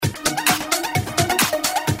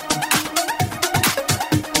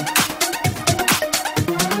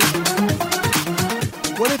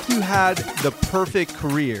had the perfect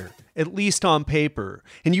career, at least on paper,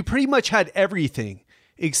 and you pretty much had everything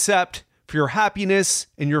except for your happiness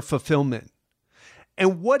and your fulfillment.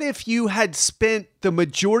 And what if you had spent the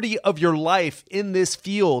majority of your life in this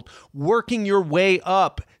field, working your way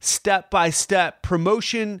up step by step,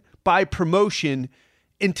 promotion by promotion,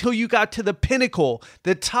 until you got to the pinnacle,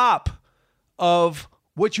 the top of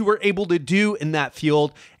what you were able to do in that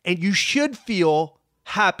field, and you should feel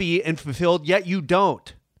happy and fulfilled, yet you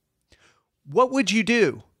don't? What would you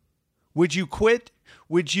do? Would you quit?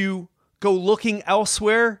 Would you go looking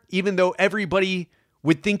elsewhere, even though everybody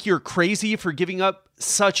would think you're crazy for giving up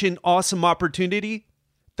such an awesome opportunity?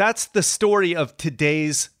 That's the story of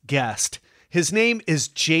today's guest. His name is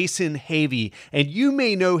Jason Havey, and you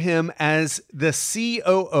may know him as the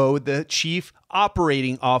COO, the Chief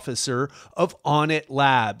Operating Officer of Onnit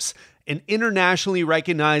Labs, an internationally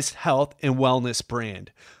recognized health and wellness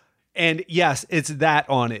brand. And yes, it's that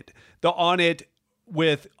Onnit. The Onnit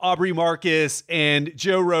with Aubrey Marcus and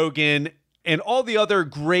Joe Rogan and all the other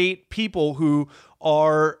great people who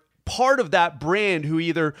are part of that brand, who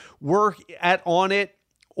either work at Onnit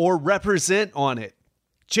or represent Onnit.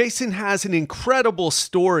 Jason has an incredible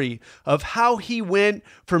story of how he went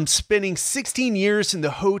from spending 16 years in the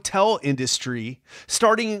hotel industry,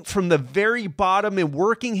 starting from the very bottom and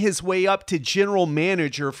working his way up to general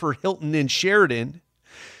manager for Hilton and Sheraton,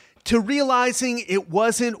 to realizing it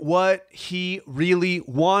wasn't what he really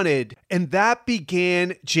wanted. And that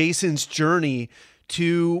began Jason's journey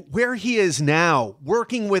to where he is now,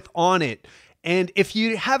 working with Onnit. And if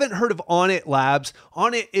you haven't heard of Onnit Labs,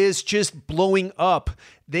 Onnit is just blowing up.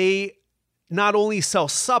 They not only sell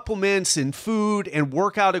supplements and food and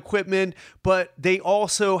workout equipment, but they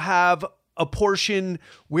also have a portion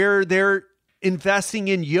where they're investing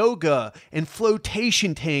in yoga and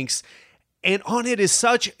flotation tanks. And Onnit is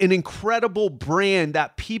such an incredible brand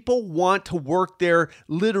that people want to work there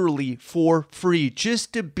literally for free,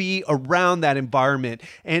 just to be around that environment.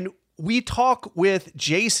 And we talk with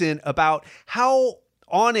Jason about how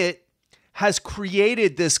Onnit has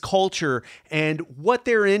created this culture and what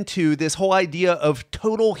they're into, this whole idea of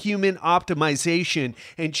total human optimization.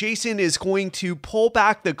 And Jason is going to pull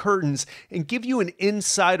back the curtains and give you an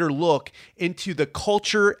insider look into the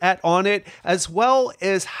culture at Onnit, as well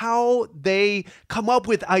as how they come up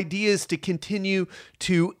with ideas to continue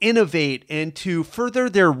to innovate and to further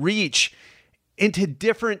their reach into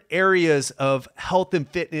different areas of health and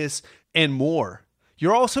fitness and more.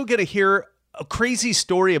 You're also going to hear a crazy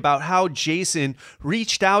story about how Jason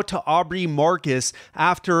reached out to Aubrey Marcus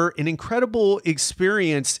after an incredible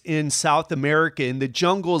experience in South America, in the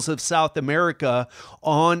jungles of South America,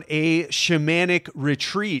 on a shamanic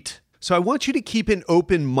retreat. So I want you to keep an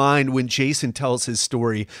open mind when Jason tells his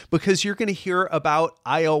story, because you're going to hear about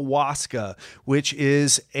ayahuasca, which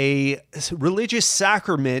is a religious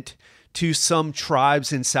sacrament to some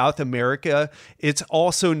tribes in South America. It's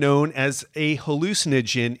also known as a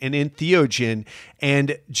hallucinogen, an entheogen.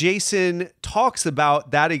 And Jason talks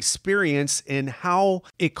about that experience and how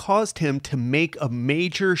it caused him to make a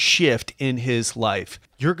major shift in his life.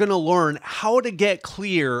 You're going to learn how to get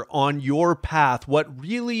clear on your path, what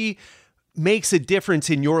really makes a difference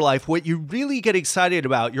in your life, what you really get excited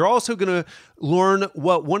about. You're also going to learn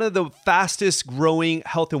what one of the fastest growing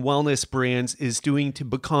health and wellness brands is doing to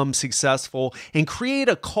become successful and create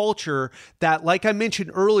a culture that, like I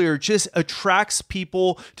mentioned earlier, just attracts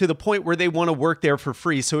people to the point where they want to work there for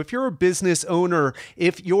free. So if you're a business owner,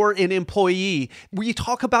 if you're an employee, we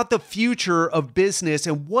talk about the future of business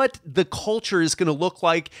and what the culture is going to look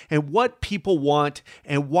like and what people want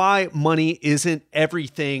and why money isn't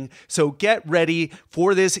everything. So get ready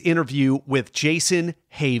for this interview with Jason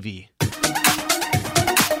Havey.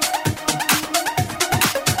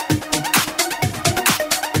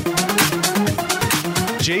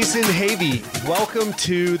 Jason Havey, welcome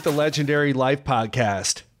to the Legendary Life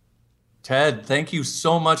Podcast. Ted, thank you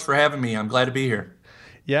so much for having me. I'm glad to be here.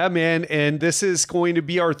 Yeah, man. And this is going to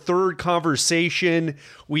be our third conversation.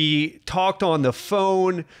 We talked on the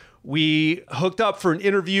phone. We hooked up for an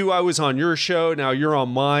interview. I was on your show. Now you're on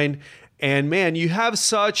mine. And man, you have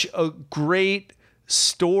such a great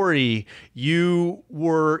story. You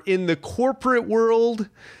were in the corporate world,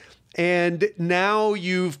 and now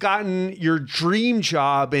you've gotten your dream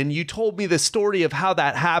job, and you told me the story of how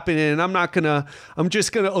that happened, and I'm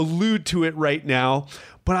just gonna allude to it right now.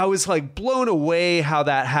 But I was like blown away how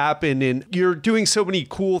that happened, and you're doing so many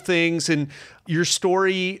cool things, and your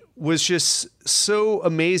story was just so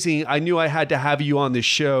amazing. I knew I had to have you on the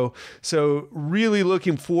show. So really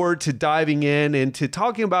looking forward to diving in and to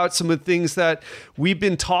talking about some of the things that we've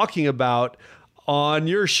been talking about on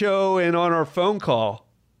your show and on our phone call.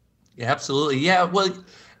 Absolutely. Yeah. Well,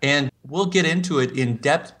 and we'll get into it in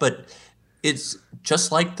depth, but it's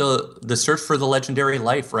just like the search for the legendary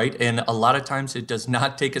life, right? And a lot of times it does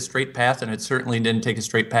not take a straight path, and it certainly didn't take a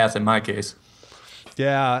straight path in my case.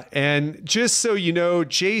 Yeah. And just so you know,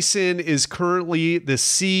 Jason is currently the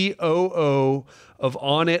COO of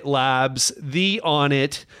Onnit Labs, the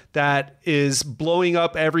Onnit that is blowing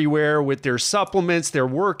up everywhere with their supplements, their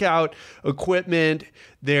workout equipment,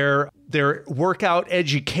 their workout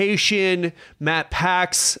education. Matt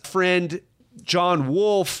Pack's friend, John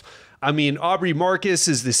Wolf. I mean, Aubrey Marcus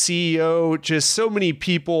is the CEO. Just so many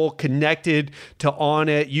people connected to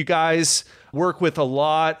Onnit. You guys work with a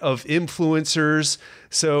lot of influencers.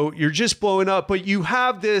 So you're just blowing up. But you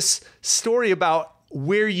have this story about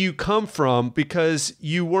where you come from, because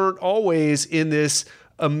you weren't always in this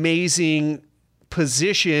amazing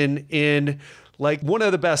position in like one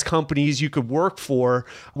of the best companies you could work for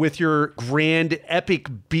with your grand epic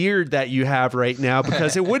beard that you have right now,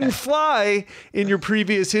 because it wouldn't fly in your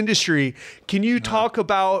previous industry. Can you talk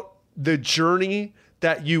about the journey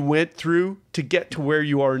that you went through to get to where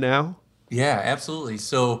you are now? Yeah, absolutely.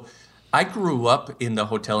 So I grew up in the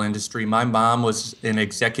hotel industry. My mom was an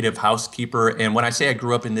executive housekeeper. And when I say I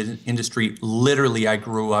grew up in the industry, literally I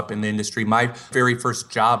grew up in the industry. My very first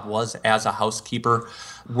job was as a housekeeper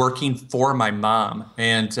working for my mom.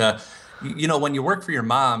 And, when you work for your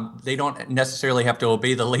mom, they don't necessarily have to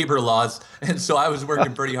obey the labor laws. And so I was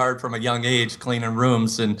working pretty hard from a young age, cleaning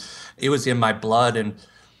rooms, and it was in my blood. And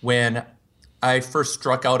when I first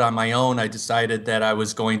struck out on my own, I decided that I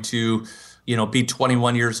was going to be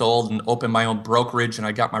 21 years old and open my own brokerage. And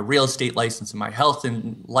I got my real estate license and my health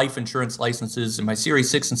and life insurance licenses and my Series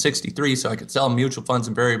 6 and 63 so I could sell mutual funds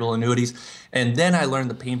and variable annuities. And then I learned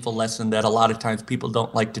the painful lesson that a lot of times people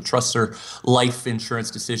don't like to trust their life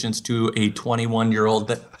insurance decisions to a 21-year-old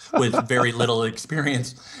with very little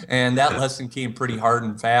experience. And that lesson came pretty hard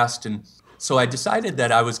and fast. And so I decided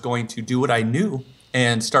that I was going to do what I knew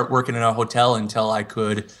and start working in a hotel until I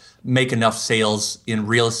could make enough sales in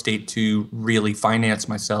real estate to really finance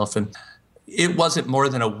myself. And it wasn't more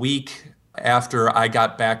than a week after I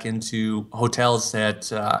got back into hotels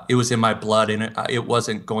that it was in my blood, and it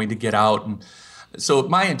wasn't going to get out. And so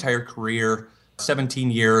my entire career,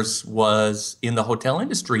 17 years, was in the hotel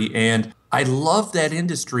industry. And I love that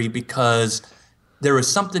industry because there is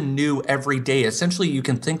something new every day. Essentially, you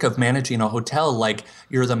can think of managing a hotel like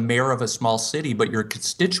you're the mayor of a small city, but your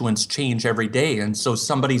constituents change every day. And so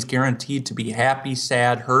somebody's guaranteed to be happy,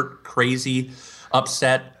 sad, hurt, crazy,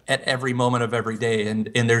 upset at every moment of every day. And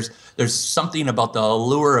there's something about the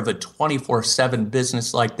allure of a 24/7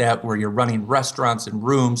 business like that, where you're running restaurants and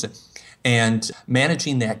rooms. And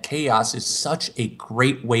managing that chaos is such a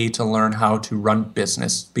great way to learn how to run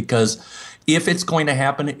business, because if it's going to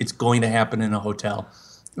happen, it's going to happen in a hotel.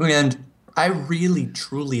 And I really,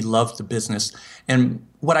 truly loved the business. And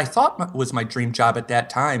what I thought was my dream job at that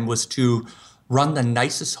time was to run the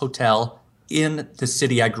nicest hotel in the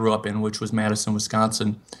city I grew up in, which was Madison,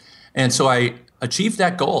 Wisconsin. And so I achieved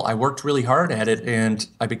that goal. I worked really hard at it, and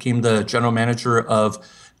I became the general manager of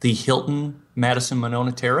the Hilton Madison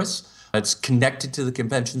Monona Terrace. It's connected to the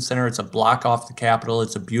convention center. It's a block off the Capitol.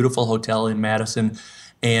 It's a beautiful hotel in Madison.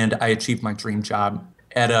 And I achieved my dream job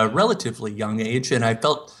at a relatively young age, and I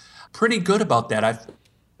felt pretty good about that.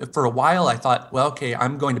 For a while, I thought, well, okay,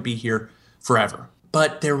 I'm going to be here forever.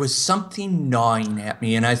 But there was something gnawing at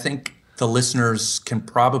me, and I think the listeners can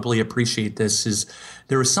probably appreciate this, is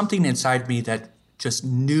there was something inside me that just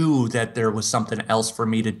knew that there was something else for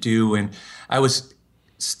me to do. And I was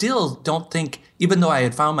still don't think, even though I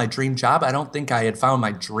had found my dream job, I don't think I had found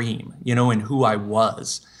my dream, and who I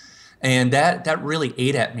was. And that really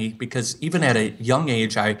ate at me, because even at a young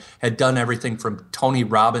age, I had done everything from Tony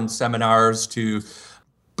Robbins seminars to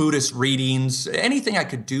Buddhist readings, anything I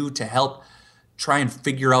could do to help try and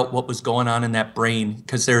figure out what was going on in that brain.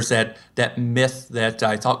 Because there's that myth that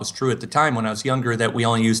I thought was true at the time when I was younger, that we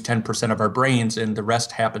only use 10% of our brains and the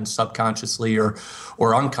rest happens subconsciously or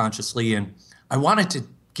unconsciously. And I wanted to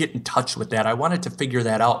get in touch with that. I wanted to figure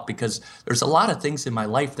that out, because there's a lot of things in my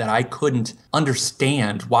life that I couldn't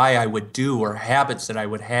understand why I would do, or habits that I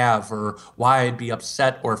would have, or why I'd be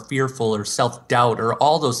upset or fearful or self-doubt, or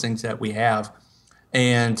all those things that we have.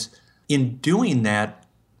 And in doing that,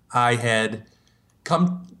 I had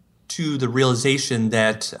come to the realization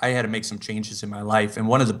that I had to make some changes in my life. And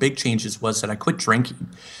one of the big changes was that I quit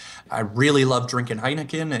drinking. I really loved drinking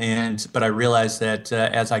Heineken, but I realized that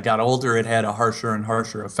as I got older, it had a harsher and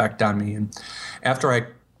harsher effect on me. And after I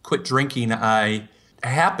quit drinking, I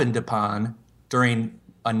happened upon, during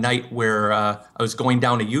a night where I was going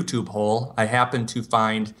down a YouTube hole, I happened to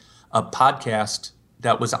find a podcast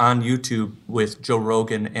that was on YouTube with Joe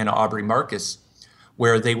Rogan and Aubrey Marcus,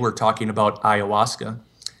 where they were talking about ayahuasca.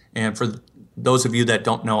 And for those of you that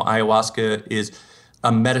don't know, ayahuasca is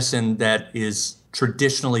a medicine that is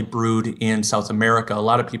traditionally brewed in South America. A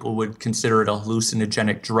lot of people would consider it a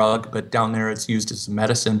hallucinogenic drug, but down there it's used as a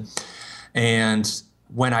medicine. And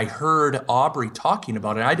when I heard Aubrey talking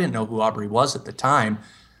about it, I didn't know who Aubrey was at the time.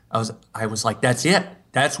 I was like, that's it.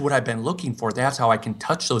 That's what I've been looking for. That's how I can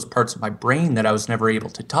touch those parts of my brain that I was never able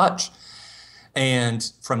to touch.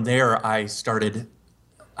 And from there, I started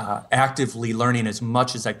actively learning as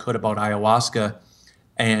much as I could about ayahuasca.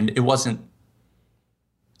 And it wasn't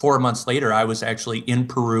 4 months later, I was actually in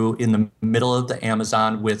Peru in the middle of the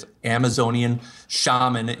Amazon with Amazonian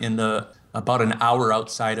shaman about an hour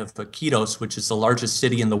outside of Iquitos, which is the largest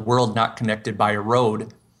city in the world not connected by a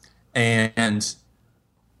road. And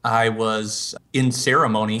I was in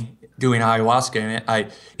ceremony doing ayahuasca,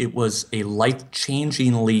 and it was a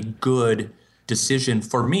life-changingly good decision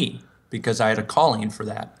for me because I had a calling for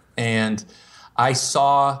that. And I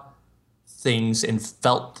saw things and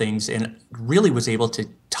felt things and really was able to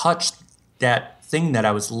touch that thing that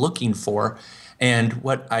I was looking for. And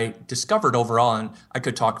what I discovered overall, and I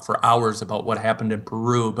could talk for hours about what happened in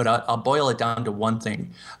Peru, but I'll boil it down to one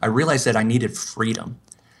thing. I realized that I needed freedom,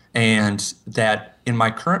 and that in my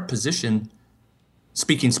current position,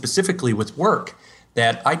 speaking specifically with work,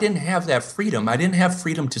 that I didn't have that freedom. I didn't have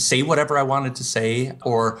freedom to say whatever I wanted to say,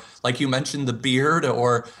 or like you mentioned, the beard,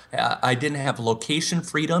 or I didn't have location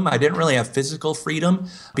freedom. I didn't really have physical freedom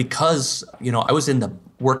because, I was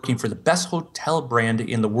working for the best hotel brand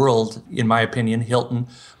in the world, in my opinion, Hilton,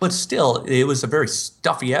 but still it was a very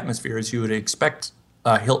stuffy atmosphere as you would expect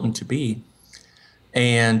Hilton to be.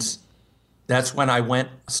 And that's when I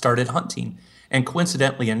started hunting. And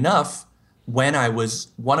coincidentally enough, one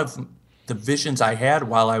of the visions I had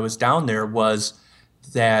while I was down there was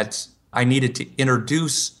that I needed to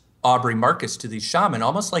introduce Aubrey Marcus to these shaman,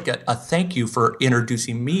 almost like a thank you for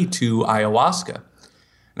introducing me to ayahuasca.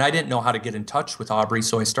 And I didn't know how to get in touch with Aubrey,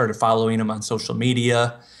 so I started following him on social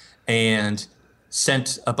media and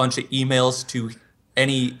sent a bunch of emails to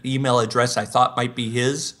any email address I thought might be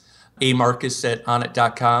his,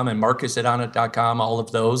 amarcus@onnit.com and marcus@onnit.com, all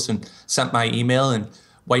of those, and sent my email and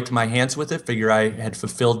wiped my hands with it, figure I had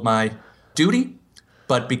fulfilled my duty.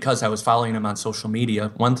 But because I was following him on social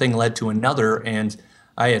media, one thing led to another, and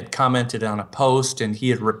I had commented on a post and he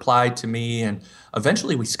had replied to me, and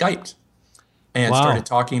eventually we Skyped and started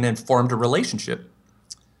talking and formed a relationship.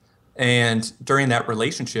 And during that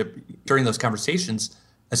relationship, during those conversations,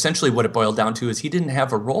 essentially what it boiled down to is he didn't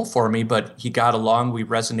have a role for me, but he got along, we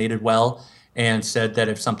resonated well, and said that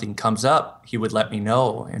if something comes up, he would let me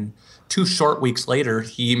know. And 2 short weeks later,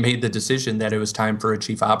 he made the decision that it was time for a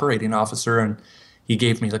chief operating officer, and he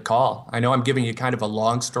gave me the call. I know I'm giving you kind of a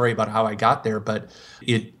long story about how I got there, but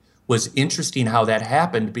it was interesting how that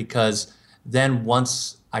happened, because then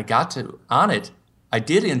once I got to Onnit, I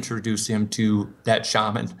did introduce him to that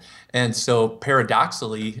shaman. And so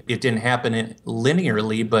paradoxically, it didn't happen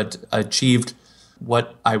linearly, but achieved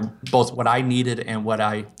both what I needed and what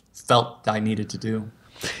I felt I needed to do.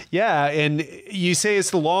 Yeah, and you say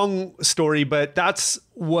it's the long story, but that's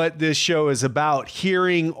what this show is about,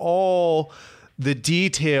 hearing all the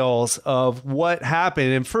details of what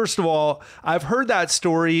happened. And first of all, I've heard that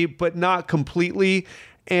story, but not completely.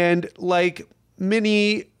 And like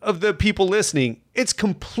many of the people listening, it's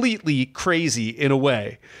completely crazy in a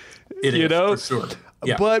way. It is, for sure.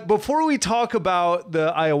 Yeah. But before we talk about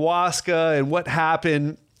the ayahuasca and what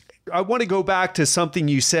happened, I want to go back to something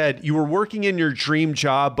you said. You were working in your dream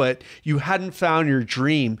job, but you hadn't found your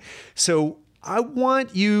dream. So I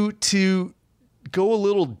want you to go a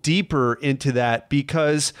little deeper into that,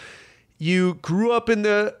 because you grew up in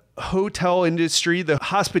the hotel industry, the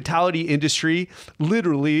hospitality industry,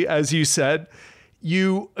 literally, as you said.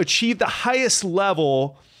 You achieved the highest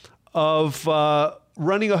level of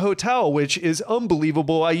running a hotel, which is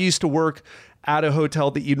unbelievable. I used to work at a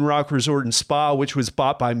hotel, the Eden Rock Resort and Spa, which was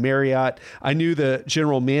bought by Marriott. I knew the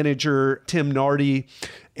general manager, Tim Nardi,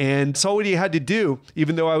 and saw what he had to do,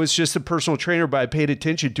 even though I was just a personal trainer, but I paid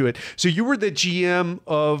attention to it. So you were the GM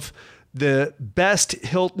of the best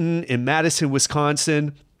Hilton in Madison,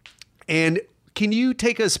 Wisconsin. And can you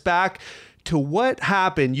take us back to what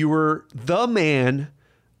happened? You were the man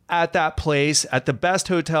at that place, at the best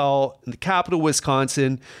hotel in the capital of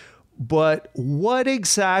Wisconsin. But what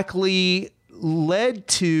exactly led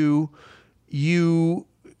to you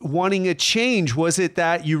wanting a change? Was it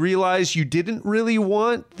that you realized you didn't really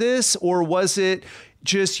want this, or was it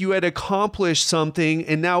just you had accomplished something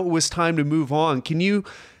and now it was time to move on? Can you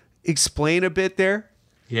explain a bit there?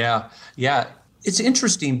 Yeah. It's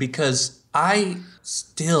interesting because I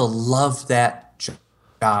still love that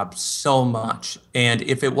job so much. And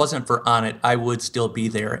if it wasn't for Onnit, I would still be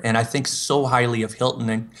there. And I think so highly of Hilton.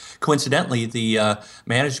 And coincidentally, the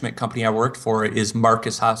management company I worked for is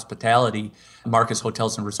Marcus Hospitality, Marcus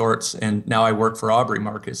Hotels and Resorts. And now I work for Aubrey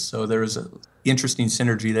Marcus. So there's an interesting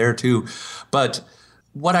synergy there too. But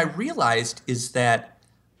what I realized is that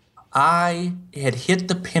I had hit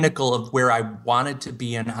the pinnacle of where I wanted to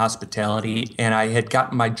be in hospitality, and I had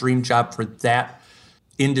gotten my dream job for that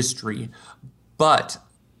industry. But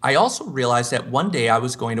I also realized that one day I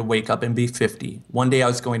was going to wake up and be 50. One day I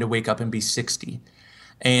was going to wake up and be 60.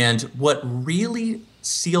 And what really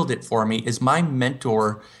sealed it for me is my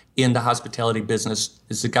mentor in the hospitality business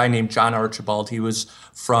is a guy named John Archibald. He was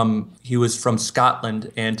from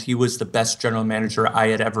Scotland, and he was the best general manager I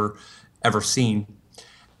had ever seen.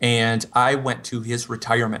 And I went to his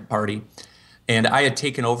retirement party, and I had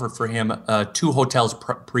taken over for him 2 hotels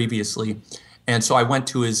previously. And so I went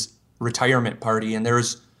to his retirement party, and there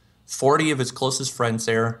was 40 of his closest friends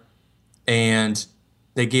there, and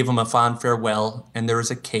they gave him a fond farewell, and there was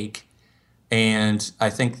a cake. And I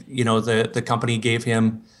think, the company gave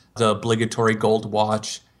him the obligatory gold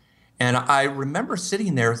watch. And I remember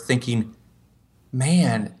sitting there thinking,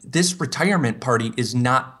 man, this retirement party is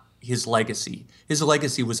not his legacy. His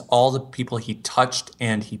legacy was all the people he touched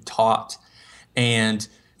and he taught. And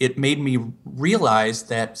it made me realize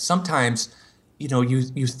that sometimes,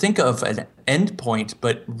 you think of an end point,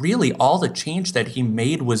 but really all the change that he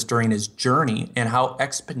made was during his journey, and how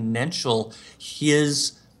exponential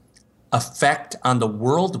his effect on the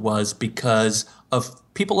world was because of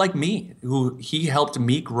people like me, who he helped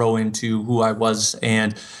me grow into who I was.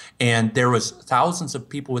 And there was thousands of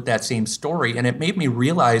people with that same story. And it made me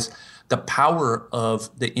realize the power of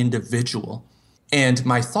the individual. And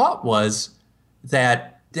my thought was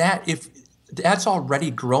that if that's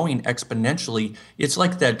already growing exponentially, it's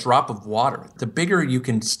like that drop of water. The bigger you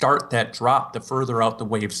can start that drop, the further out the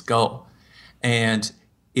waves go. And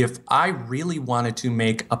if I really wanted to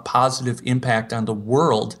make a positive impact on the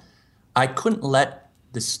world, I couldn't let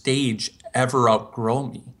the stage ever outgrow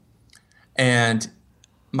me. And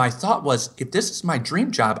my thought was, if this is my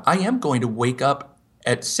dream job, I am going to wake up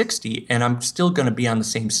at 60 and I'm still going to be on the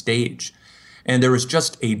same stage. And there was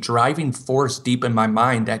just a driving force deep in my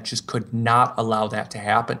mind that just could not allow that to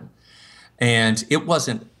happen. And it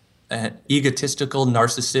wasn't an egotistical,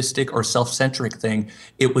 narcissistic, or self-centric thing.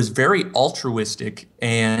 It was very altruistic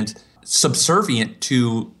and subservient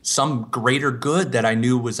to some greater good that I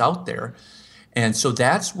knew was out there. And so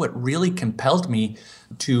that's what really compelled me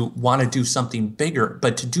to want to do something bigger.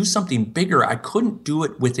 But to do something bigger, I couldn't do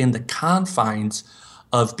it within the confines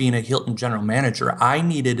of being a Hilton general manager. I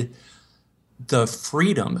needed the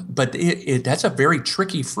freedom, but that's a very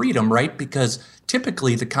tricky freedom, right? Because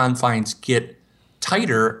typically the confines get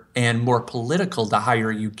tighter and more political the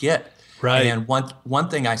higher you get. Right. And one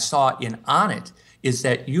thing I saw in Onnit is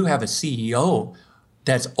that you have a CEO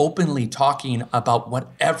that's openly talking about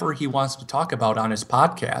whatever he wants to talk about on his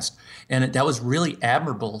podcast. And that was really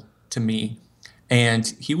admirable to me.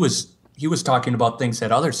 And he was talking about things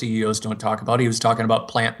that other CEOs don't talk about. He was talking about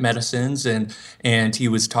plant medicines, and he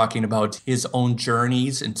was talking about his own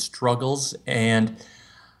journeys and struggles. And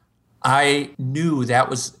I knew that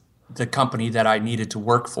was the company that I needed to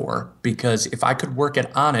work for, because if I could work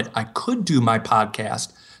at Onnit, I could do my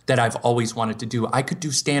podcast that I've always wanted to do. I could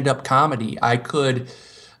do stand-up comedy. I could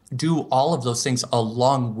do all of those things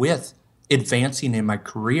along with advancing in my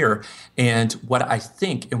career. And what I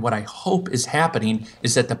think and what I hope is happening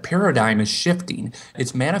is that the paradigm is shifting.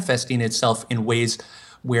 It's manifesting itself in ways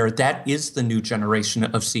where that is the new generation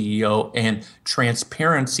of CEO, and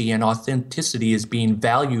transparency and authenticity is being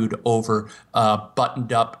valued over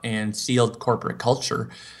buttoned up and sealed corporate culture.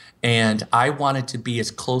 And I wanted to be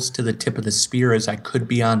as close to the tip of the spear as I could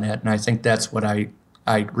be on that. And I think that's what I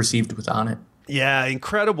received with Onnit. Yeah,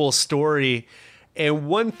 incredible story. And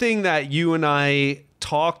one thing that you and I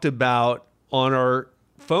talked about on our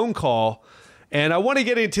phone call, and I want to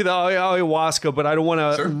get into the ayahuasca, but I don't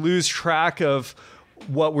want to lose track of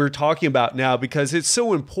what we're talking about now, because it's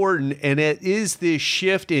so important. And it is this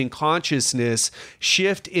shift in consciousness,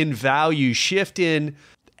 shift in value, shift in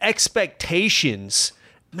expectations.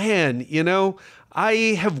 Man, I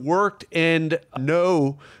have worked and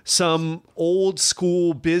know some old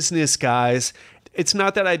school business guys. It's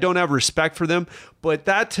not that I don't have respect for them, but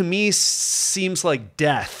that to me seems like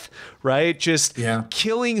death, right? Just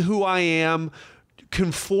killing who I am,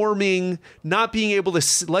 conforming, not being able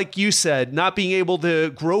to, like you said, not being able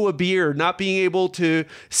to grow a beard, not being able to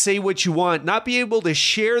say what you want, not being able to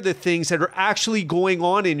share the things that are actually going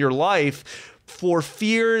on in your life for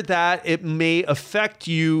fear that it may affect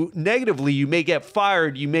you negatively. You may get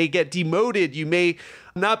fired, you may get demoted, you may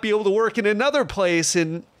not be able to work in another place.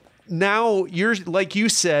 And now you're, like you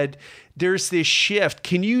said, there's this shift.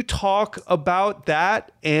 Can you talk about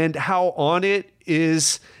that and how Onnit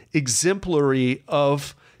is exemplary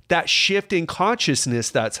of that shift in consciousness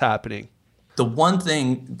that's happening? The one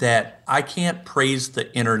thing that I can't praise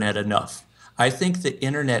the internet enough. I think the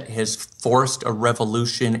internet has forced a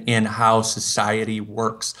revolution in how society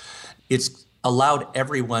works. It's allowed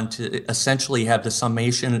everyone to essentially have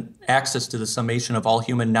access to the summation of all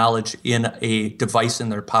human knowledge in a device in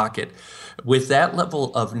their pocket. With that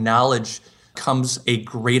level of knowledge comes a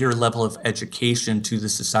greater level of education to the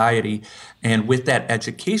society. And with that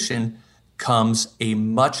education comes a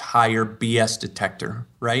much higher BS detector,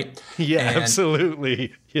 right? Yeah,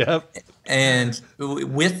 absolutely. Yep. And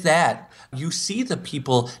with that, you see the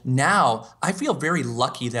people now. I feel very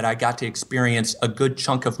lucky that I got to experience a good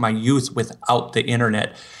chunk of my youth without the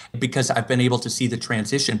internet because I've been able to see the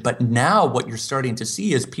transition. But now what you're starting to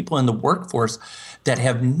see is people in the workforce that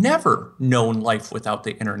have never known life without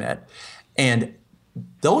the internet. And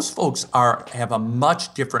those folks have a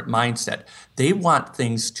much different mindset. They want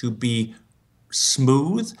things to be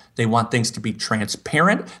smooth. They want things to be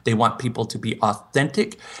transparent. They want people to be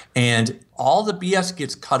authentic. And all the BS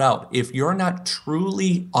gets cut out. If you're not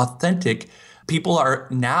truly authentic, people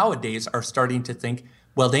nowadays are starting to think,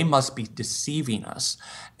 well, they must be deceiving us.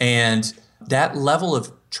 And that level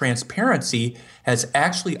of transparency has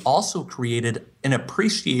actually also created an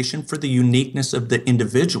appreciation for the uniqueness of the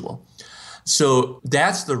individual. So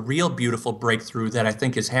that's the real beautiful breakthrough that I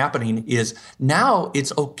think is happening is now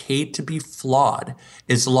it's okay to be flawed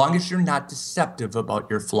as long as you're not deceptive about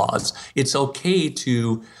your flaws. It's okay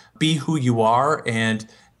to be who you are. And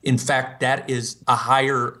in fact, that is a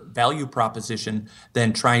higher value proposition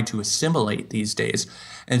than trying to assimilate these days.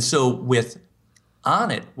 And so with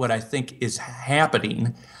Onnit, what I think is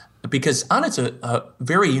happening, because Onnit's a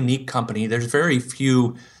very unique company. There's very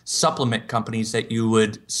few supplement companies that you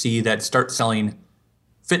would see that start selling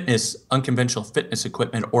unconventional fitness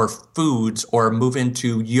equipment or foods or move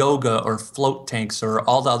into yoga or float tanks or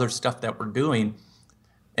all the other stuff that we're doing.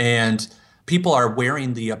 And people are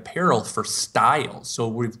wearing the apparel for style. So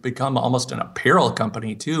we've become almost an apparel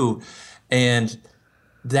company too. And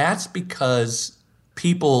that's because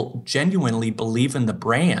people genuinely believe in the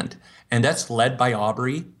brand. And that's led by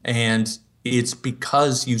Aubrey. And it's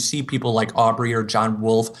because you see people like Aubrey or John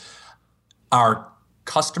Wolfe are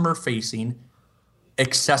customer facing,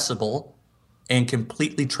 accessible, and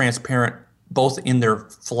completely transparent, both in their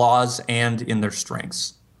flaws and in their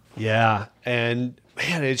strengths. Yeah. And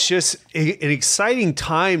man, it's just an exciting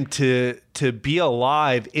time to be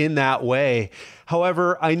alive in that way.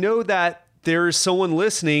 However, I know that there's someone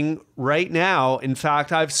listening right now. In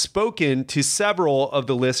fact, I've spoken to several of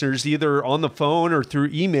the listeners, either on the phone or through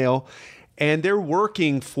email, and they're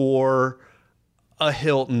working for a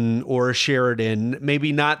Hilton or a Sheraton,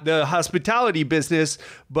 maybe not the hospitality business,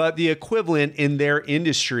 but the equivalent in their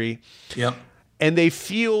industry. Yep. And they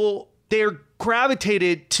feel they're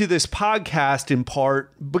gravitated to this podcast in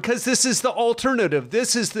part because this is the alternative.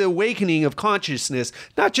 This is the awakening of consciousness,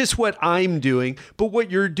 not just what I'm doing, but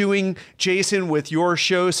what you're doing, Jason, with your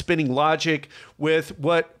show, Spinning Logic, with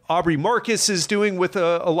what Aubrey Marcus is doing with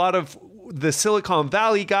a lot of the Silicon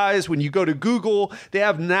Valley guys. When you go to Google, they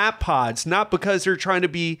have nap pods, not because they're trying to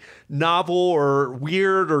be novel or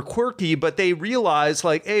weird or quirky, but they realize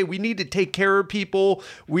like, hey, we need to take care of people.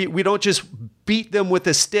 We don't just beat them with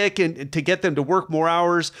a stick and to get them to work more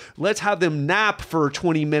hours. Let's have them nap for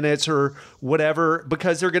 20 minutes or whatever,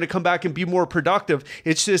 because they're going to come back and be more productive.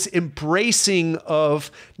 It's this embracing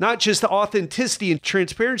of not just the authenticity and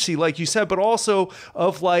transparency, like you said, but also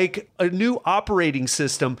of like a new operating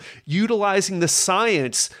system, utilizing the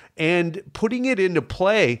science and putting it into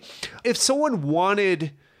play. If someone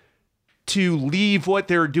wanted to leave what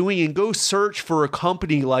they're doing and go search for a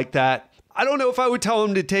company like that, I don't know if I would tell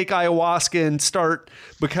him to take ayahuasca and start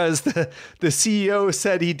because the CEO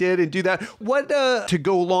said he did and do that. What to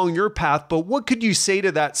go along your path, but what could you say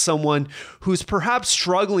to that someone who's perhaps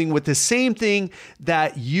struggling with the same thing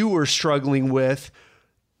that you were struggling with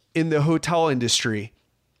in the hotel industry?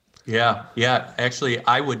 Yeah. Actually,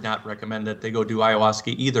 I would not recommend that they go do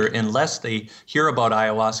ayahuasca either, unless they hear about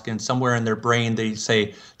ayahuasca and somewhere in their brain they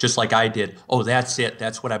say, just like I did, oh, that's it.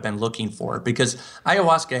 That's what I've been looking for. Because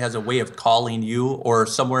ayahuasca has a way of calling you, or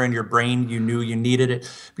somewhere in your brain you knew you needed it.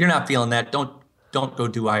 If you're not feeling that, don't go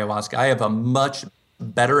do ayahuasca. I have a much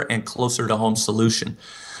better and closer to home solution.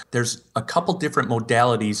 There's a couple different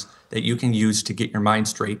modalities that you can use to get your mind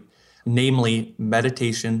straight. namely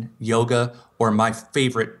meditation, yoga, or my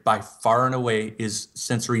favorite by far and away is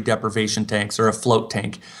sensory deprivation tanks or a float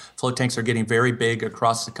tank. Float tanks are getting very big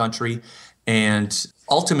across the country. And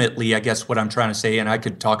ultimately, I guess what I'm trying to say, and I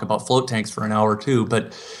could talk about float tanks for an hour too,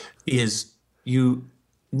 but is you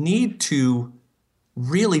need to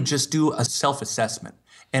really just do a self-assessment.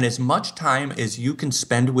 And as much time as you can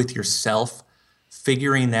spend with yourself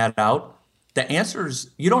figuring that out, the answers,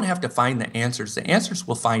 you don't have to find the answers. The answers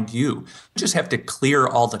will find you. You just have to clear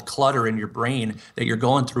all the clutter in your brain that you're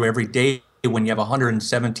going through every day when you have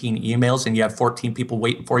 117 emails and you have 14 people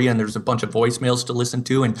waiting for you and there's a bunch of voicemails to listen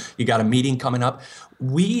to and you got a meeting coming up.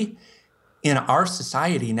 We, in our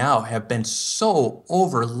society now, have been so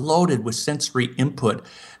overloaded with sensory input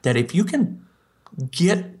that if you can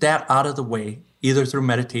get that out of the way, either through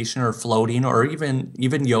meditation or floating or even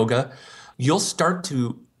yoga, you'll start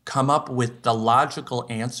to come up with the logical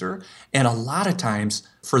answer. And a lot of times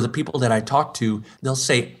for the people that I talk to, they'll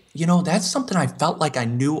say, that's something I felt like I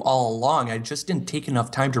knew all along. I just didn't take enough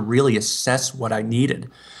time to really assess what I needed.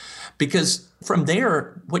 Because from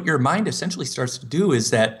there, what your mind essentially starts to do is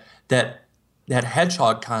that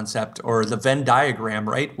hedgehog concept or the Venn diagram,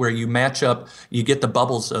 right? Where you match up, you get the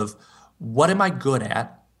bubbles of what am I good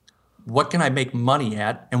at? What can I make money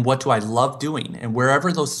at? And what do I love doing? And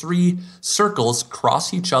wherever those three circles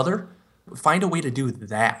cross each other, find a way to do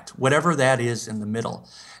that, whatever that is in the middle.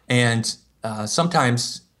 And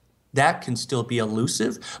sometimes that can still be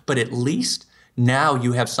elusive, but at least now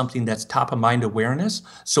you have something that's top of mind awareness.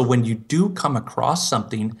 So when you do come across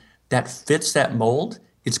something that fits that mold,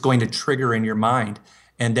 it's going to trigger in your mind.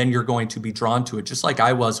 And then you're going to be drawn to it, just like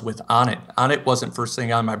I was with Onnit. Onnit wasn't first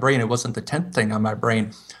thing on my brain. It wasn't the 10th thing on my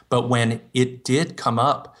brain. But when it did come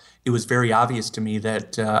up, it was very obvious to me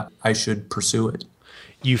that I should pursue it.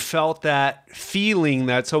 You felt that feeling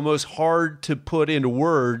that's almost hard to put into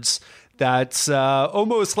words. That's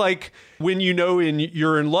almost like when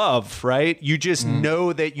you're in love, right? You just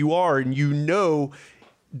know that you are, and you know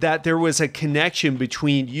that there was a connection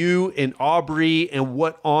between you and Aubrey and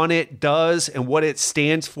what Onnit does and what it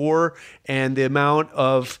stands for and the amount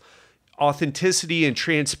of authenticity and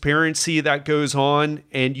transparency that goes on.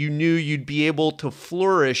 And you knew you'd be able to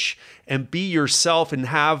flourish and be yourself and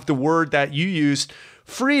have the word that you used,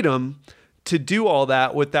 freedom, to do all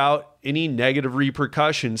that without any negative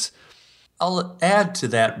repercussions. I'll add to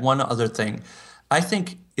that one other thing. I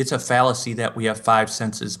think it's a fallacy that we have five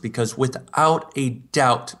senses because without a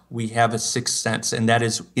doubt, we have a sixth sense, and that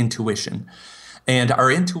is intuition. And our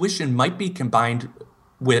intuition might be combined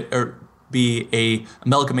with or be a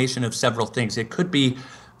amalgamation of several things. It could be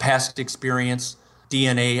past experience,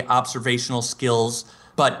 DNA, observational skills,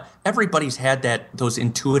 but everybody's had those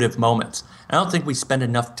intuitive moments. I don't think we spend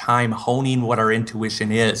enough time honing what our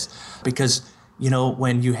intuition is because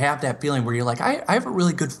when you have that feeling where you're like, I have a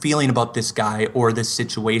really good feeling about this guy or this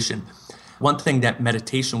situation, one thing that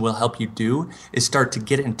meditation will help you do is start to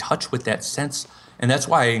get in touch with that sense. And that's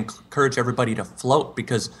why I encourage everybody to float,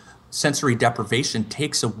 because sensory deprivation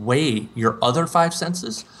takes away your other five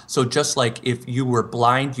senses. So just like if you were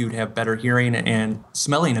blind, you'd have better hearing and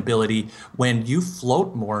smelling ability. When you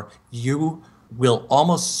float more, you will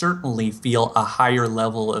almost certainly feel a higher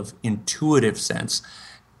level of intuitive sense.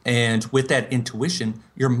 And with that intuition,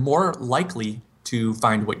 you're more likely to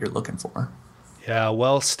find what you're looking for. Yeah,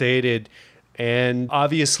 well stated. And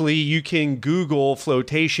obviously you can Google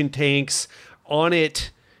flotation tanks. Onnit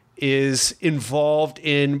is involved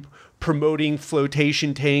in promoting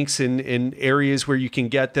flotation tanks in areas where you can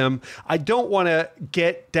get them. I don't want to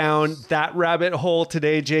get down that rabbit hole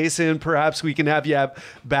today, Jason. Perhaps we can have you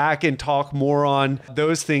back and talk more on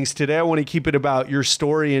those things today. I want to keep it about your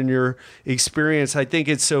story and your experience. I think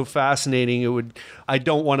it's so fascinating. I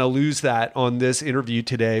don't want to lose that on this interview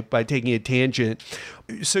today by taking a tangent.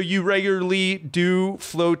 So you regularly do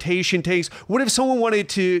flotation tanks. What if someone wanted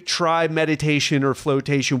to try meditation or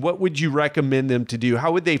flotation? What would you recommend them to do?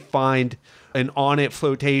 How would they find an Onnit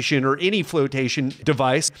flotation or any flotation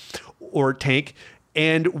device or tank?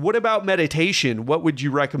 And what about meditation? What would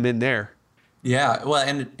you recommend there? Yeah, well,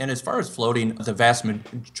 and as far as floating, the vast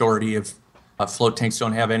majority of float tanks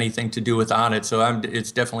don't have anything to do with Onnit, so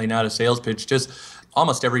it's definitely not a sales pitch. Just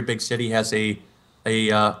almost every big city has a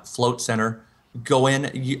float center. Go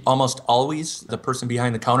in, almost always the person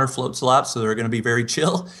behind the counter floats a lot, so they're going to be very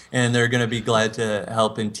chill, and they're going to be glad to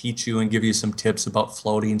help and teach you and give you some tips about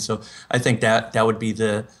floating. So I think that would be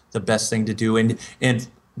the best thing to do. And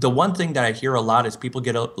The one thing that I hear a lot is people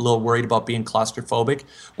get a little worried about being claustrophobic.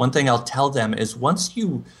 One thing I'll tell them is once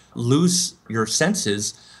you lose your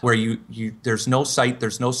senses, where you there's no sight,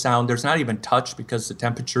 there's no sound, there's not even touch because the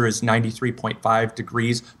temperature is 93.5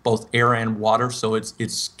 degrees, both air and water, so it's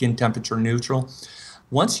skin temperature neutral.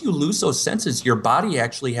 Once you lose those senses, your body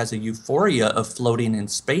actually has a euphoria of floating in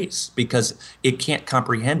space because it can't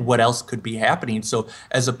comprehend what else could be happening. So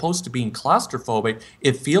as opposed to being claustrophobic,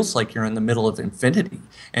 it feels like you're in the middle of infinity.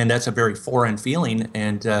 And that's a very foreign feeling.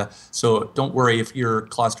 And so don't worry if you're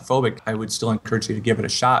claustrophobic. I would still encourage you to give it a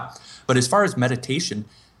shot. But as far as meditation,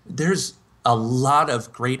 there's a lot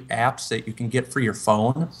of great apps that you can get for your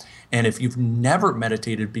phone. And if you've never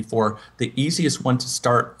meditated before, the easiest one to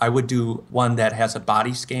start, I would do one that has a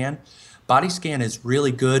body scan. Body scan is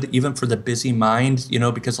really good, even for the busy mind,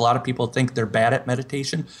 because a lot of people think they're bad at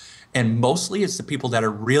meditation. And mostly it's the people that are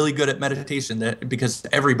really good at meditation because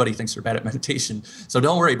everybody thinks they're bad at meditation. So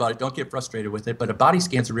don't worry about it. Don't get frustrated with it. But a body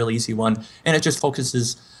scan's a really easy one. And it just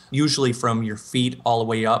focuses usually from your feet all the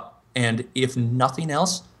way up. And if nothing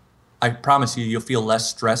else, I promise you'll feel less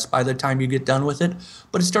stressed by the time you get done with it,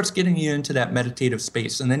 but it starts getting you into that meditative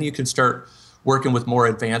space. And then you can start working with more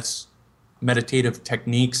advanced meditative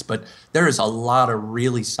techniques, but there is a lot of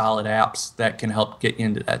really solid apps that can help get you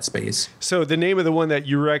into that space. So the name of the one that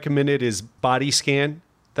you recommended is Body Scan?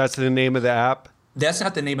 That's the name of the app? That's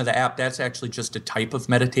not the name of the app. That's actually just a type of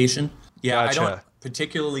meditation. Yeah, Gotcha. I don't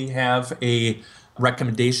particularly have a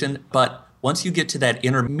recommendation, but once you get to that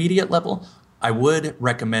intermediate level, I would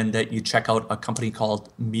recommend that you check out a company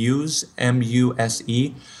called Muse,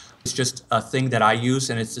 M-U-S-E. It's just a thing that I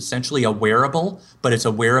use, and it's essentially a wearable, but it's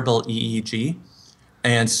a wearable EEG.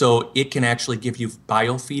 And so it can actually give you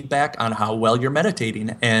biofeedback on how well you're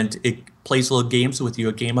meditating, and it plays little games with you.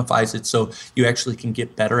 It gamifies it, so you actually can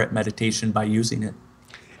get better at meditation by using it.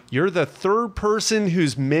 You're the third person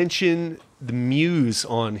who's mentioned the Muse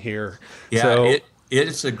on here. Yeah, so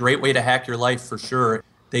it's a great way to hack your life for sure.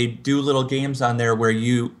 They do little games on there where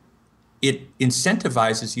it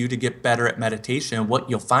incentivizes you to get better at meditation. And what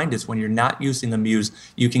you'll find is when you're not using the Muse,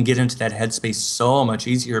 you can get into that headspace so much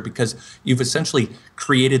easier because you've essentially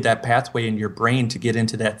created that pathway in your brain to get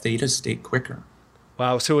into that theta state quicker.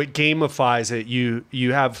 Wow, so it gamifies it.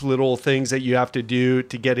 You have little things that you have to do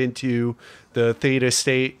to get into the theta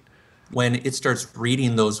state. When it starts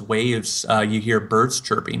reading those waves, you hear birds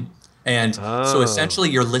chirping. And so essentially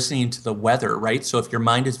you're listening to the weather, right? So if your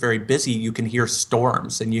mind is very busy, you can hear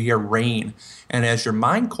storms and you hear rain. And as your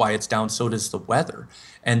mind quiets down, so does the weather.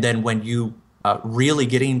 And then when you really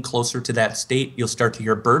getting closer to that state, you'll start to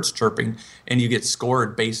hear birds chirping and you get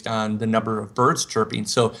scored based on the number of birds chirping.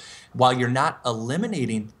 So while you're not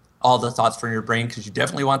eliminating all the thoughts from your brain, because you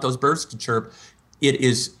definitely want those birds to chirp, it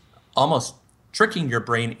is almost tricking your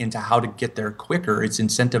brain into how to get there quicker. It's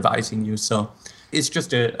incentivizing you. So it's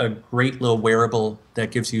just a great little wearable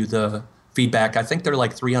that gives you the feedback. I think they're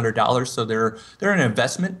like $300, so they're an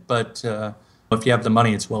investment, but if you have the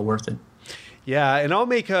money, it's well worth it. Yeah, and I'll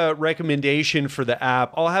make a recommendation for the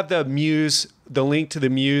app. I'll have the link to the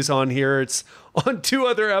Muse on here. It's on 2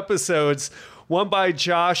 other episodes. One by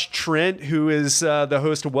Josh Trent, who is the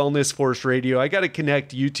host of Wellness Force Radio. I got to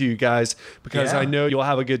connect you two guys because I know you'll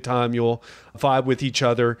have a good time. You'll vibe with each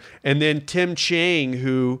other. And then Tim Chang,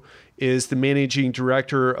 who is the managing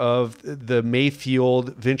director of the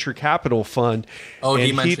Mayfield Venture Capital Fund. Oh, and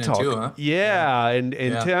he mentioned it too, huh? Yeah, and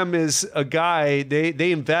Tim is a guy,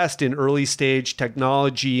 they invest in early stage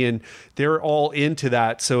technology and they're all into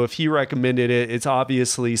that. So if he recommended it, it's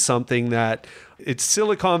obviously something that it's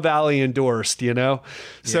Silicon Valley endorsed,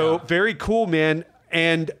 So very cool, man.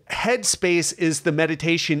 And Headspace is the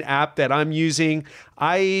meditation app that I'm using.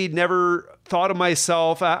 I never thought of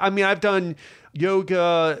myself. I mean, I've done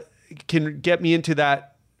yoga, can get me into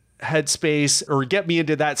that headspace or get me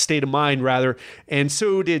into that state of mind rather. And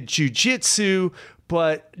so did jujitsu,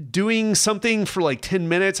 but doing something for like 10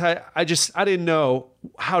 minutes, I didn't know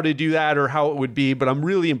how to do that or how it would be, but I'm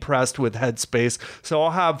really impressed with Headspace. So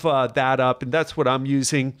I'll have that up, and that's what I'm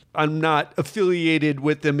using. I'm not affiliated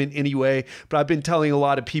with them in any way, but I've been telling a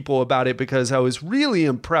lot of people about it because I was really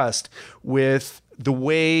impressed with the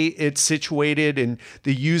way it's situated and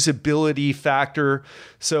the usability factor.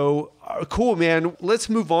 So cool, man. Let's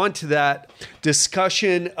move on to that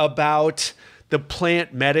discussion about the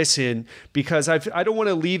plant medicine, because I don't want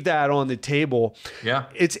to leave that on the table. Yeah.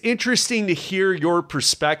 It's interesting to hear your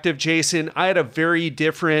perspective, Jason. I had a very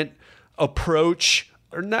different approach,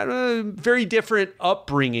 or not a very different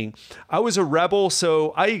upbringing. I was a rebel,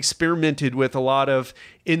 so I experimented with a lot of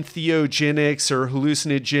entheogenics or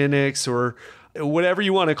hallucinogenics or whatever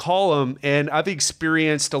you want to call them. And I've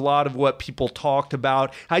experienced a lot of what people talked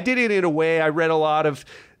about. I did it in a way. I read a lot of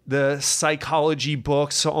the psychology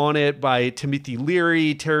books on it by Timothy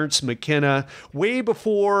Leary, Terence McKenna, way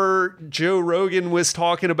before Joe Rogan was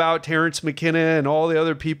talking about Terence McKenna and all the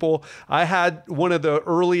other people. I had one of the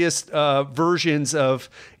earliest versions of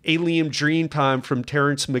Alien Dreamtime from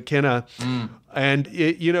Terence McKenna. And,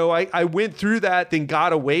 I went through that, then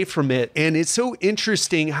got away from it. And it's so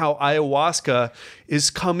interesting how ayahuasca is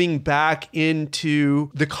coming back into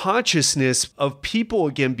the consciousness of people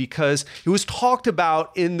again, because it was talked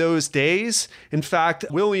about in those days. In fact,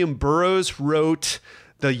 William Burroughs wrote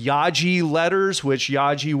the Yaji letters, which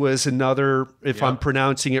Yaji was another, if I'm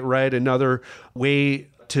pronouncing it right, another way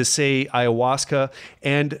to say ayahuasca.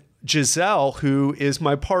 And Giselle, who is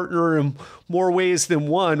my partner in more ways than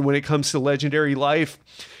one when it comes to Legendary Life,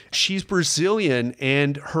 she's Brazilian,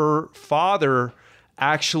 and her father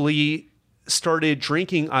actually started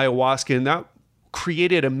drinking ayahuasca, and that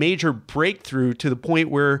created a major breakthrough to the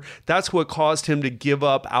point where that's what caused him to give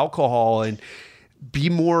up alcohol and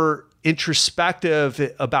be more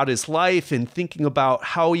introspective about his life and thinking about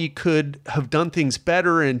how he could have done things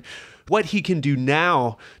better and what he can do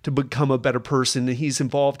now to become a better person. And he's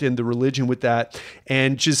involved in the religion with that.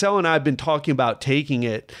 And Giselle and I have been talking about taking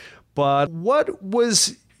it, but what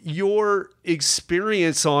was your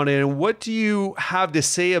experience on it? And what do you have to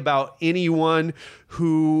say about anyone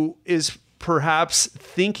who is perhaps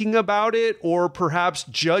thinking about it or perhaps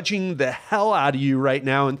judging the hell out of you right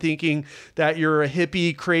now and thinking that you're a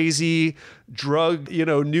hippie, crazy, drug,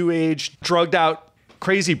 new age, drugged out,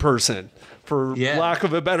 crazy person? For lack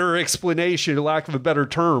of a better explanation, lack of a better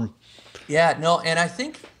term. Yeah, no, and I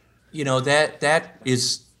think, that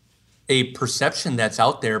is a perception that's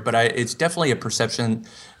out there, but it's definitely a perception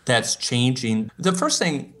that's changing. The first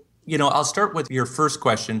thing, I'll start with your first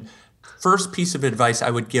question. First piece of advice I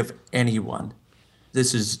would give anyone,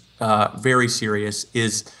 this is very serious,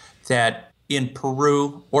 is that in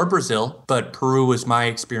Peru or Brazil, but Peru was my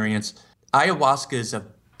experience, ayahuasca is a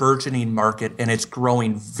burgeoning market, and it's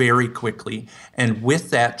growing very quickly. And with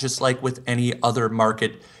that, just like with any other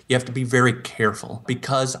market, you have to be very careful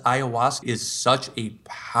because ayahuasca is such a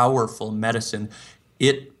powerful medicine.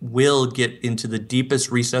 It will get into the deepest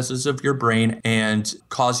recesses of your brain and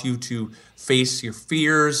cause you to face your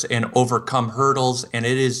fears and overcome hurdles, and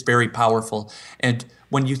it is very powerful. And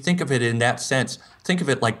when you think of it in that sense, think of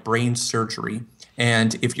it like brain surgery.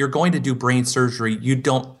 And if you're going to do brain surgery, you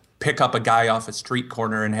don't pick up a guy off a street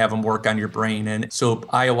corner and have him work on your brain. And so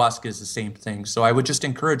ayahuasca is the same thing. So I would just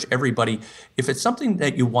encourage everybody, if it's something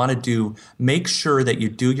that you want to do, make sure that you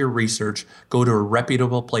do your research, go to a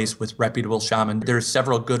reputable place with reputable shaman. There's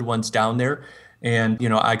several good ones down there. And,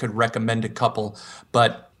 I could recommend a couple,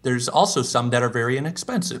 but there's also some that are very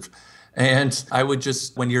inexpensive. And I would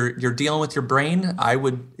just, when you're dealing with your brain, I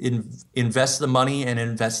would invest the money and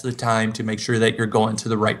invest the time to make sure that you're going to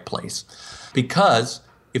the right place. Because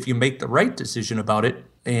if you make the right decision about it,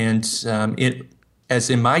 and as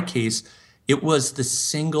in my case, it was the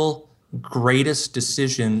single greatest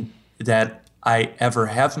decision that I ever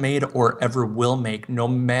have made or ever will make, no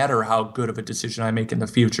matter how good of a decision I make in the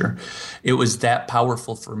future. It was that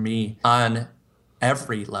powerful for me on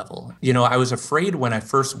every level. I was afraid when I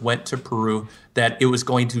first went to Peru that it was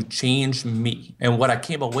going to change me. And what I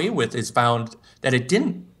came away with is found that it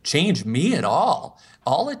didn't change me at all.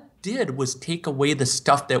 All it did was take away the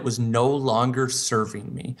stuff that was no longer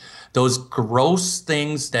serving me. Those gross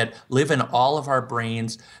things that live in all of our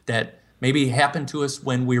brains that maybe happened to us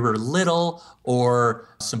when we were little, or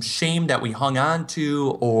some shame that we hung on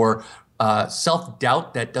to, or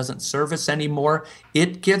self-doubt that doesn't serve us anymore.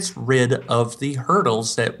 It gets rid of the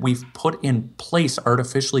hurdles that we've put in place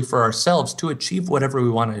artificially for ourselves to achieve whatever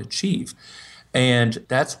we want to achieve. And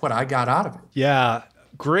that's what I got out of it. Yeah.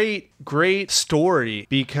 Great story,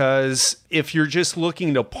 because if you're just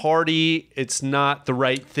looking to party, it's not the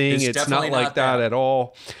right thing. It's not like that at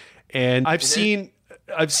all. And I've seen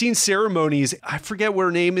ceremonies. I forget what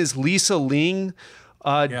her name is. Lisa Ling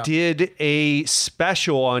did a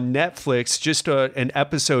special on Netflix, just an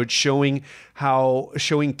episode showing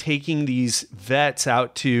taking these vets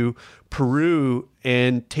out to Peru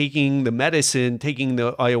and taking the medicine, taking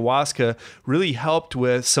the ayahuasca, really helped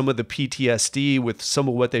with some of the PTSD with some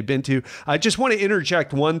of what they've been to. I just want to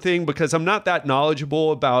interject one thing, because I'm not that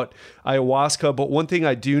knowledgeable about ayahuasca, but one thing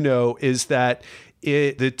I do know is that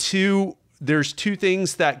there's two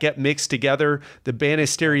things that get mixed together: the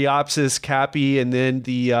Banisteriopsis caapi, and then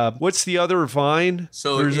the what's the other vine?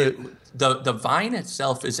 So The vine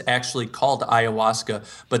itself is actually called ayahuasca,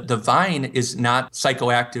 but the vine is not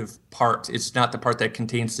psychoactive part. It's not the part that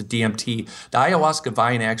contains the DMT. The ayahuasca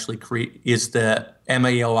vine actually is the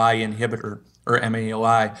MAOI inhibitor, or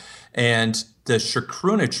MAOI, and the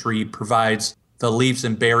chacruna tree provides the leaves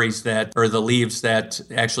and berries or the leaves that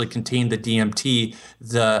actually contain the DMT.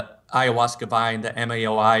 The ayahuasca vine, the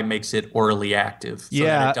MAOI, makes it orally active so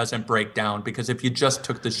that it doesn't break down. Because if you just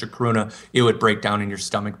took the chacruna, it would break down in your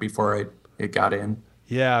stomach before it got in.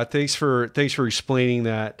 Yeah, thanks for explaining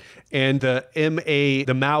that. And the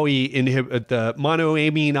Maui the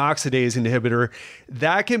monoamine oxidase inhibitor,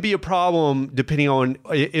 that can be a problem depending on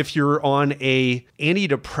if you're on a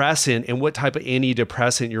antidepressant and what type of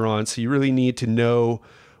antidepressant you're on. So you really need to know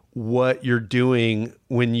what you're doing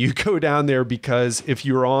when you go down there, because if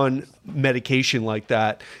you're on medication like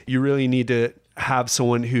that, you really need to have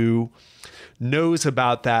someone who knows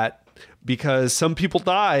about that, because some people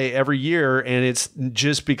die every year and it's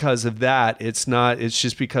just because of that. It's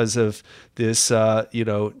just because of this,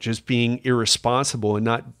 just being irresponsible and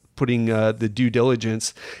not putting the due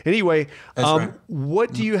diligence. Anyway, right.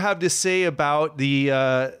 What do you have to say about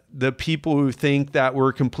the people who think that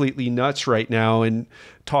we're completely nuts right now and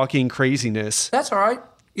talking craziness? That's all right.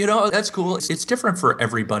 That's cool. It's different for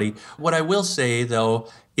everybody. What I will say,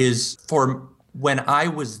 though, is for when I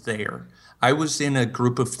was there, I was in a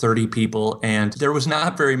group of 30 people, and there was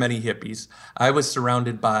not very many hippies. I was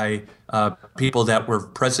surrounded by people that were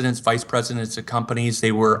presidents, vice presidents of companies.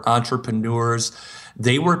 They were entrepreneurs.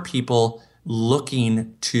 They were people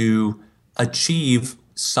looking to achieve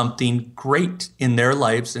something great in their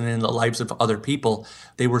lives and in the lives of other people.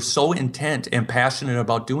 They were so intent and passionate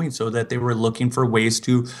about doing so that they were looking for ways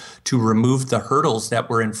to remove the hurdles that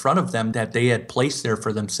were in front of them that they had placed there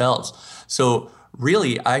for themselves. So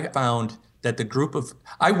really, I found that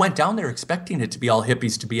I went down there expecting it to be all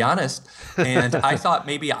hippies, to be honest. And I thought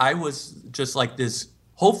maybe I was just like this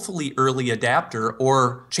hopefully early adapter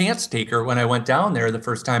or chance taker when I went down there the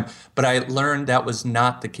first time. But I learned that was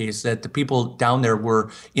not the case, that the people down there were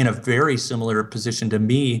in a very similar position to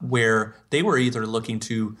me, where they were either looking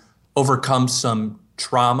to overcome some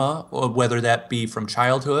trauma, or whether that be from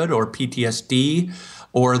childhood or PTSD,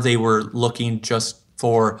 or they were looking just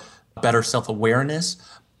for better self-awareness.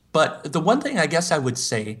 But the one thing I guess I would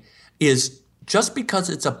say is, just because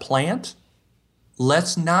it's a plant,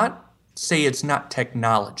 let's not say it's not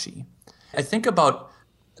technology. I think about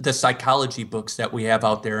the psychology books that we have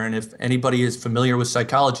out there. And if anybody is familiar with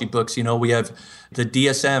psychology books, we have the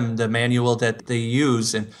DSM, the manual that they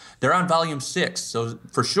use, and they're on volume 6. So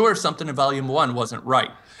for sure, something in volume 1 wasn't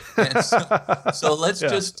right. And so let's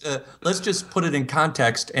just put it in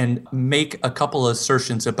context and make a couple of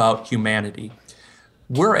assertions about humanity.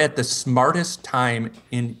 We're at the smartest time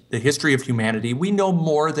in the history of humanity. We know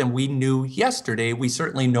more than we knew yesterday. We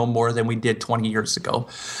certainly know more than we did 20 years ago.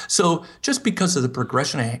 So just because of the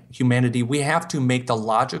progression of humanity, we have to make the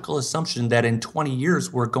logical assumption that in 20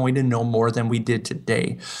 years, we're going to know more than we did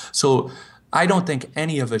today. So I don't think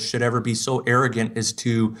any of us should ever be so arrogant as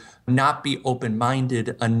to not be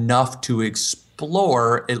open-minded enough to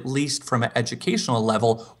explore, at least from an educational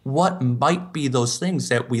level, what might be those things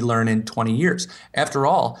that we learn in 20 years. After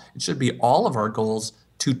all, it should be all of our goals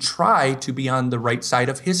to try to be on the right side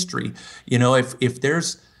of history. If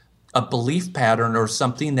there's a belief pattern or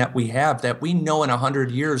something that we have that we know in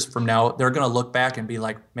 100 years from now, they're going to look back and be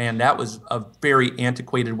like, man, that was a very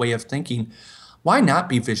antiquated way of thinking. Why not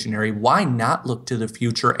be visionary? Why not look to the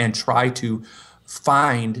future and try to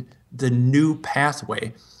find the new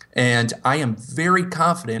pathway? And I am very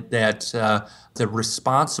confident that the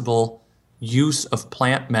responsible use of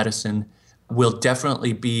plant medicine will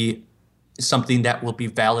definitely be something that will be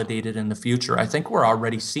validated in the future. I think we're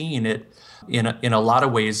already seeing it in a lot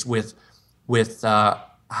of ways with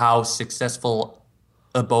how successful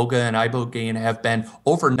iboga and ibogaine have been.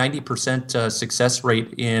 Over 90% success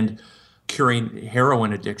rate in curing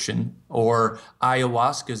heroin addiction, or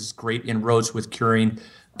ayahuasca's great inroads with curing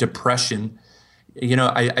depression.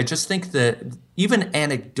 I just think that even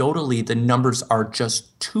anecdotally, the numbers are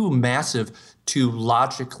just too massive to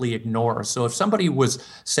logically ignore. So if somebody was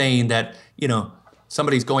saying that,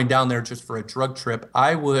 somebody's going down there just for a drug trip,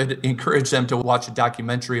 I would encourage them to watch a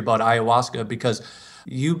documentary about ayahuasca, because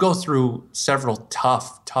you go through several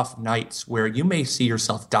tough nights where you may see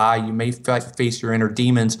yourself die. You may face your inner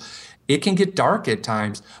demons. It can get dark at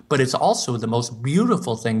times, but it's also the most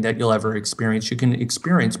beautiful thing that you'll ever experience. You can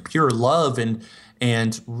experience pure love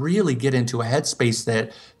and really get into a headspace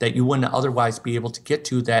that you wouldn't otherwise be able to get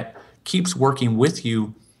to, that keeps working with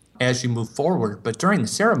you as you move forward. But during the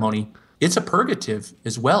ceremony, it's a purgative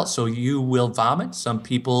as well. So you will vomit. Some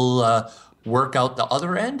people work out the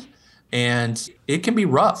other end, and it can be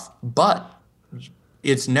rough, but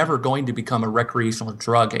it's never going to become a recreational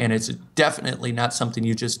drug, and it's definitely not something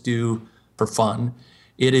you just do for fun.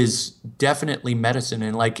 It is definitely medicine,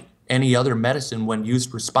 and like any other medicine, when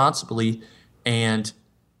used responsibly and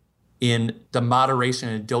in the moderation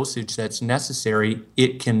and dosage that's necessary,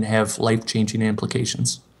 it can have life-changing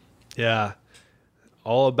implications. Yeah.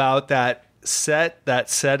 All about that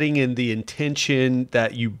setting and the intention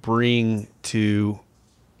that you bring to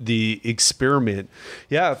the experiment.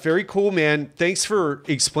 Yeah, very cool, man. Thanks for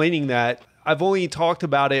explaining that. I've only talked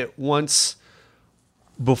about it once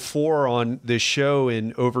before on this show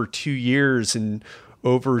in over 2 years and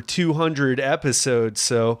over 200 episodes.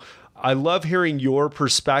 So I love hearing your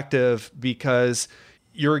perspective, because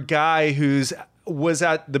you're a guy was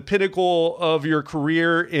at the pinnacle of your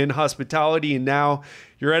career in hospitality, and now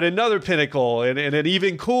you're at another pinnacle and an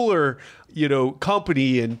even cooler,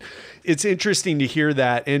 company. And it's interesting to hear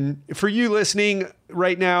that. And for you listening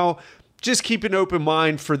right now, just keep an open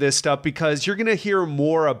mind for this stuff, because you're going to hear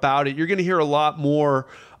more about it. You're going to hear a lot more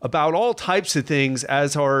about all types of things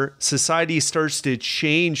as our society starts to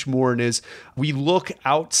change more, and as we look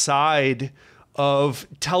outside of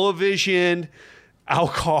television,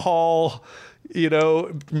 alcohol,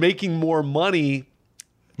 making more money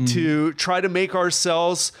to try to make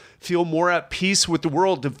ourselves feel more at peace with the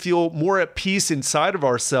world, to feel more at peace inside of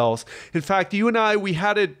ourselves. In fact, you and I, we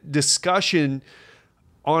had a discussion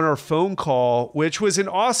on our phone call, which was an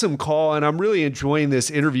awesome call, and I'm really enjoying this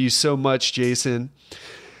interview so much, Jason.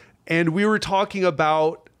 And we were talking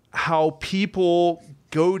about how people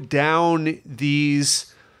go down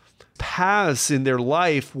these paths in their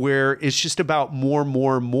life where it's just about more,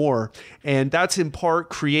 more, more. And that's in part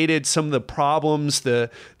created some of the problems, the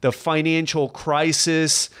financial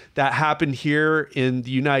crisis that happened here in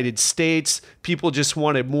the United States. People just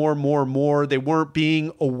wanted more, more, more. They weren't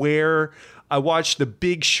being aware. I watched The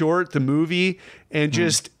Big Short, the movie, and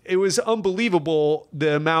it was unbelievable,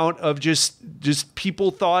 the amount of just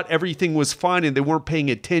people thought everything was fine and they weren't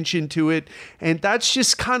paying attention to it. And that's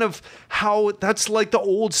just kind of that's like the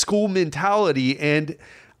old school mentality. And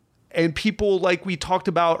people, like we talked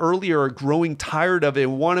about earlier, are growing tired of it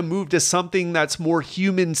and want to move to something that's more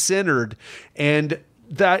human-centered, and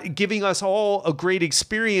that giving us all a great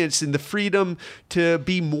experience and the freedom to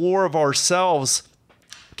be more of ourselves.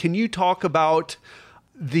 Can you talk about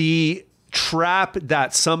the trap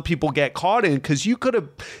that some people get caught in? Because you could have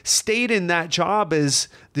stayed in that job as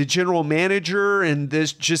the general manager and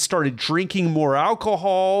this just started drinking more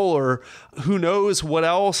alcohol, or who knows what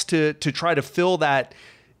else, to try to fill that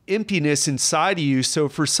emptiness inside of you. So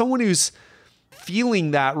for someone who's feeling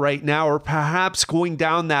that right now, or perhaps going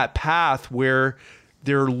down that path where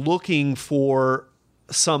they're looking for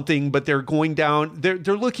something, but they're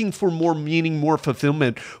looking for more meaning, more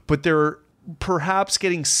fulfillment, but they're perhaps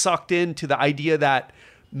getting sucked into the idea that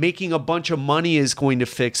making a bunch of money is going to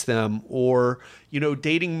fix them, or,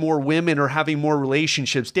 dating more women, or having more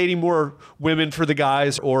relationships, dating more women for the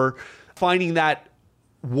guys, or finding that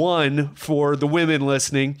one for the women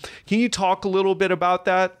listening. Can you talk a little bit about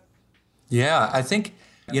that? Yeah, I think,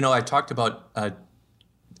 I talked about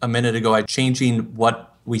a minute ago, changing what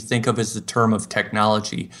we think of as the term of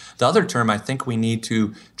technology. The other term I think we need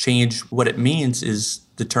to change what it means is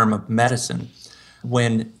the term of medicine.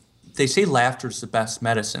 When they say laughter is the best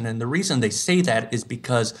medicine, and the reason they say that is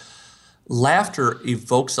because laughter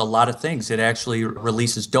evokes a lot of things. It actually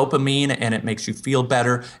releases dopamine and it makes you feel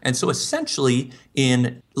better. And so essentially,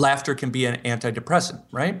 laughter can be an antidepressant,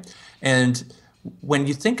 right? And when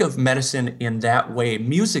you think of medicine in that way,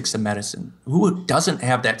 music's a medicine. Who doesn't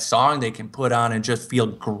have that song they can put on and just feel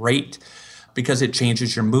great because it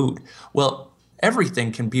changes your mood? Well,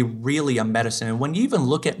 everything can be really a medicine. And when you even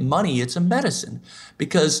look at money, it's a medicine,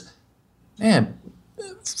 because, man,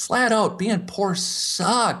 flat out, being poor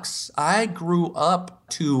sucks. I grew up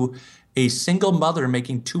to a single mother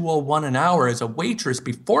making $2.01 an hour as a waitress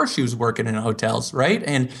before she was working in hotels, right?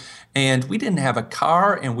 And we didn't have a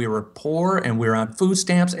car, and we were poor, and we were on food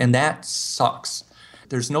stamps, and that sucks.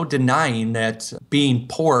 There's no denying that being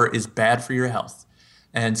poor is bad for your health.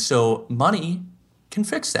 And so money can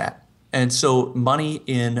fix that. And so money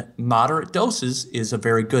in moderate doses is a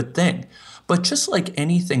very good thing. But just like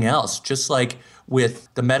anything else, just like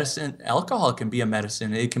with the medicine, alcohol can be a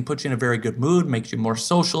medicine. It can put you in a very good mood, make you more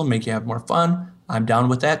social, make you have more fun. I'm down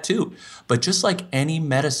with that too. But just like any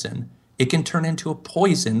medicine, it can turn into a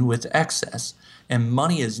poison with excess. And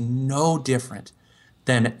money is no different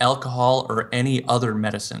than alcohol or any other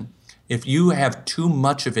medicine. If you have too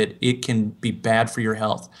much of it, it can be bad for your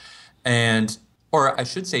health. and, or I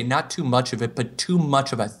should say, not too much of it, but too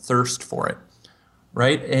much of a thirst for it,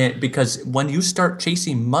 right? And because when you start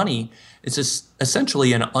chasing money, it's just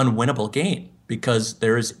essentially an unwinnable game because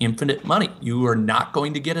there is infinite money. You are not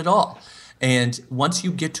going to get it all. And once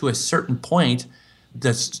you get to a certain point,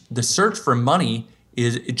 the search for money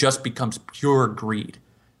it just becomes pure greed.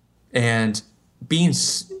 And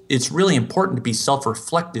it's really important to be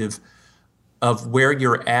self-reflective of where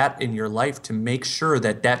you're at in your life to make sure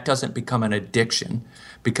that that doesn't become an addiction,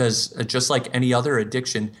 because just like any other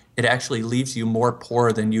addiction, it actually leaves you more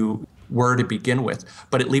poor than you were to begin with,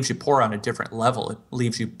 but it leaves you poor on a different level. It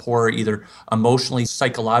leaves you poor either emotionally,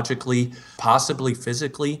 psychologically, possibly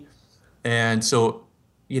physically. And so,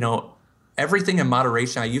 everything in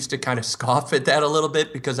moderation. I used to kind of scoff at that a little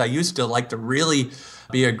bit because I used to like to really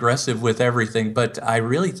be aggressive with everything, but I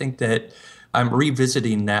really think that I'm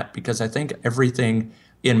revisiting that because I think everything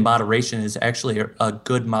in moderation is actually a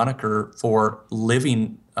good moniker for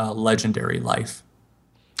living a legendary life.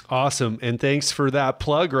 Awesome. And thanks for that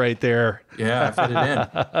plug right there. Yeah, I fit it in.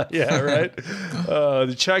 Yeah, right.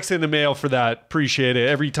 The check's in the mail for that. Appreciate it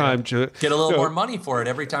every time. Yeah. Get a little more money for it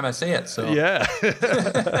every time I say it. So yeah.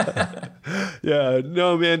 Yeah.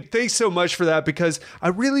 No, man. Thanks so much for that because I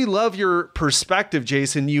really love your perspective,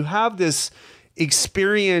 Jason. You have this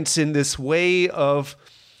experience in this way of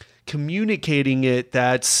communicating it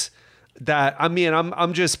I'm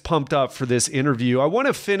just pumped up for this interview. I want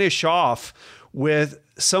to finish off with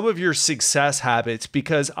some of your success habits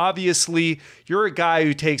because obviously you're a guy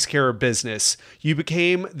who takes care of business. You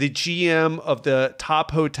became the GM of the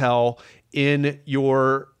top hotel in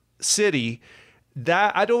your city.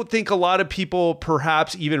 That I don't think a lot of people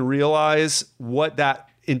perhaps even realize what that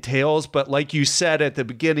entails. But like you said at the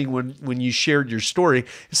beginning when you shared your story,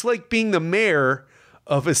 it's like being the mayor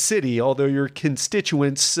of a city, although your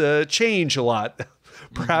constituents change a lot,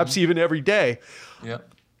 perhaps even every day.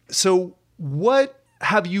 Yep. So what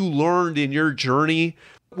have you learned in your journey?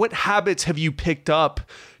 What habits have you picked up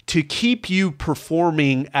to keep you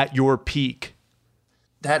performing at your peak?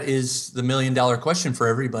 That is the $1 million question for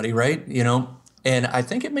everybody, right? And I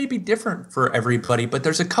think it may be different for everybody, but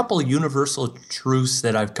there's a couple universal truths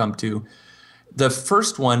that I've come to. The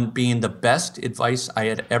first one being the best advice I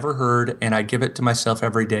had ever heard, and I give it to myself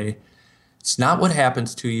every day. It's not what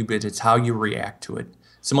happens to you, but it's how you react to it.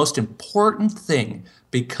 It's the most important thing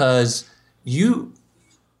because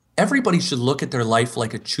everybody should look at their life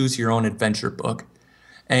like a choose your own adventure book.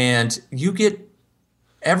 And you get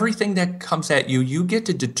everything that comes at you, you get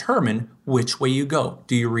to determine which way you go.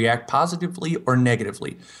 Do you react positively or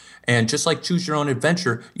negatively? And just like choose your own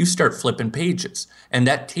adventure, you start flipping pages and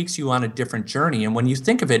that takes you on a different journey. And when you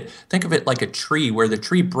think of it like a tree where the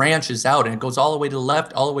tree branches out and it goes all the way to the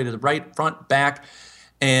left, all the way to the right, front, back.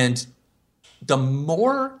 And the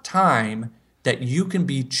more time that you can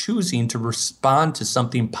be choosing to respond to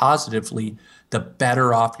something positively, the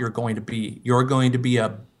better off you're going to be. You're going to be a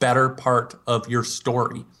better part of your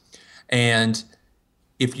story. And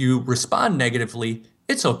if you respond negatively,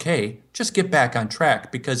 it's okay. Just get back on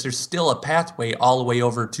track because there's still a pathway all the way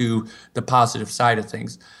over to the positive side of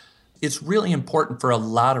things. It's really important for a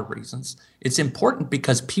lot of reasons. It's important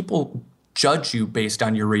because people judge you based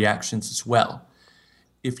on your reactions as well.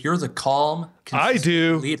 If you're the calm,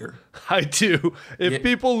 consistent leader. I do. If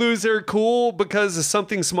people lose their cool because of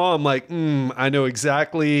something small, I'm like, I know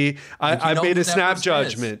exactly. I made a snap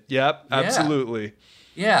judgment. Yep, yeah. Absolutely.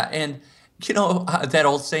 Yeah, and that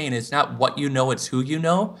old saying, it's not what you know, it's who you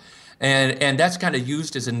know. And that's kind of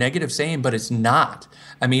used as a negative saying, but it's not.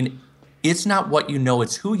 I mean, it's not what you know,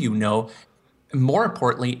 it's who you know. More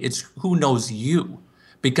importantly, it's who knows you.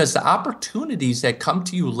 Because the opportunities that come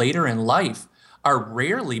to you later in life are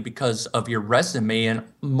rarely because of your resume and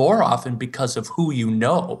more often because of who you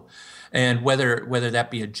know, and whether that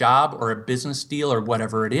be a job or a business deal or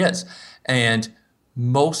whatever it is. And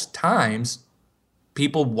most times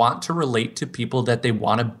people want to relate to people that they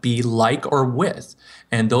want to be like or with.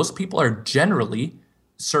 And those people are generally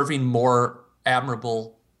serving more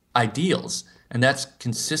admirable ideals. And that's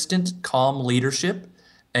consistent, calm leadership.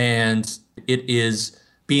 And it is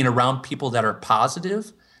being around people that are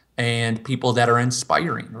positive and people that are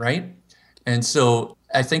inspiring, right? And so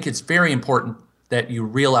I think it's very important that you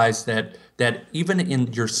realize that even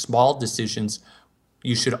in your small decisions,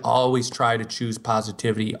 you should always try to choose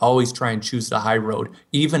positivity, always try and choose the high road,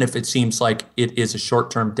 even if it seems like it is a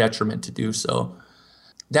short-term detriment to do so.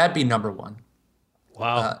 That'd be number one.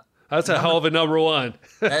 Wow. That's a hell of a number one.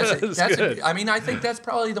 I think that's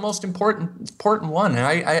probably the most important one. And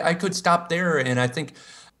I could stop there. And I think,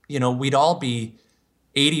 we'd all be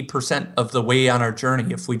 80% of the way on our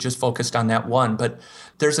journey if we just focused on that one. But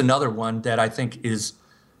there's another one that I think is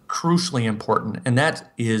crucially important, and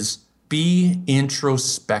that is be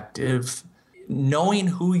introspective. Knowing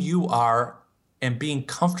who you are and being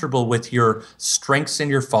comfortable with your strengths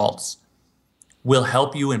and your faults will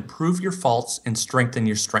help you improve your faults and strengthen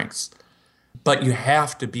your strengths. But you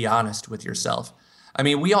have to be honest with yourself. I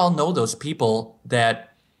mean, we all know those people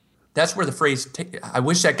that's where the phrase, I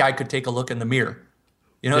wish that guy could take a look in the mirror.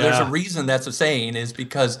 There's a reason that's a saying, is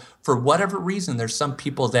because for whatever reason, there's some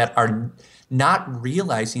people that are not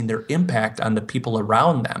realizing their impact on the people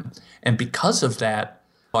around them. And because of that,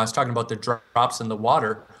 I was talking about the drops in the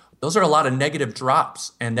water. Those are a lot of negative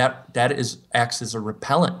drops, and that acts as a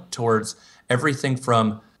repellent towards everything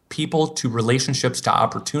from people to relationships to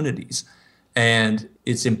opportunities. And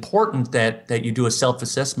it's important that you do a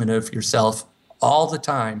self-assessment of yourself all the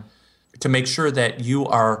time to make sure that you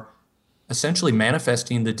are essentially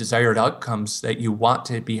manifesting the desired outcomes that you want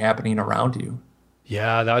to be happening around you.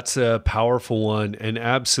 Yeah, that's a powerful one. And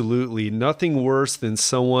absolutely nothing worse than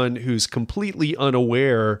someone who's completely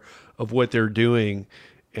unaware of what they're doing.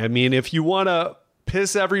 I mean, if you want to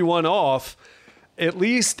piss everyone off, at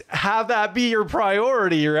least have that be your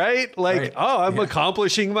priority, right? Like, I'm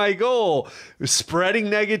accomplishing my goal, spreading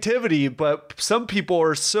negativity. But some people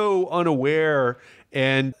are so unaware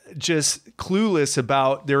and just clueless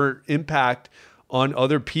about their impact on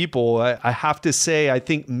other people. I have to say, I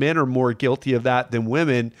think men are more guilty of that than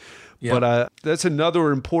women. Yep. But that's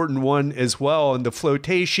another important one as well. And the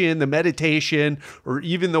flotation, the meditation, or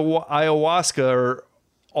even the ayahuasca are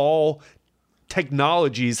all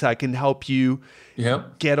technologies that can help you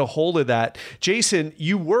get a hold of that. Jason,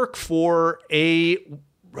 you work for a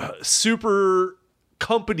super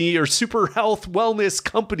company or super health wellness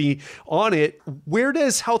company, Onnit. Where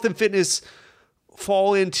does health and fitness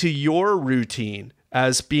fall into your routine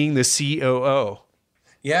as being the COO?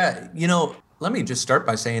 Yeah, let me just start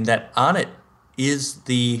by saying that Onnit is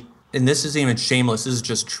and this isn't even shameless, this is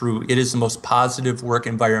just true, it is the most positive work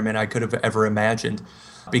environment I could have ever imagined.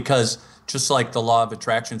 Because just like the law of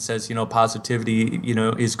attraction says, positivity,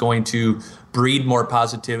 is going to breed more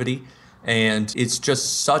positivity. And it's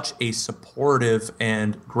just such a supportive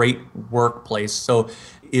and great workplace. So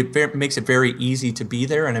it makes it very easy to be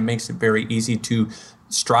there, and it makes it very easy to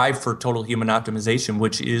strive for total human optimization,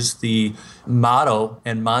 which is the motto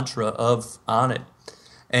and mantra of Onnit.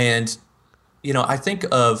 And, I think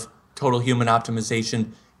of total human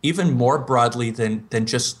optimization even more broadly than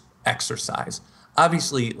just exercise.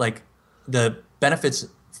 Obviously, like, the benefits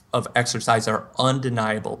of exercise are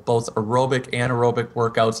undeniable. Both aerobic and aerobic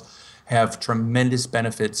workouts have tremendous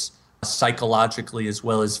benefits psychologically as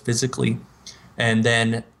well as physically. And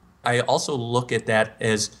then I also look at that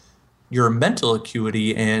as your mental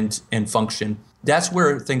acuity and function. That's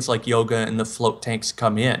where things like yoga and the float tanks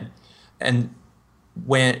come in. And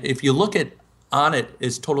if you look at Onnit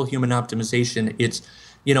as total human optimization, it's,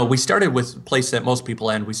 we started with a place that most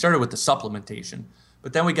people end. We started with the supplementation,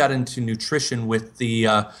 but then we got into nutrition with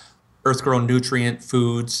the earth-grown nutrient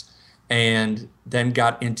foods, and then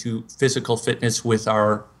got into physical fitness with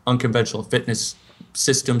our unconventional fitness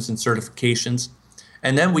systems and certifications.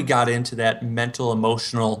 And then we got into that mental,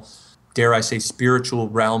 emotional, dare I say, spiritual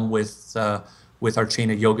realm with our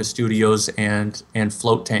chain of yoga studios and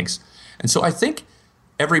float tanks. And so I think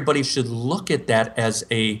everybody should look at that as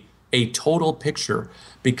a total picture,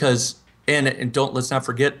 because let's not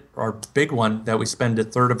forget our big one that we spend a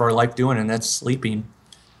third of our life doing, and that's sleeping.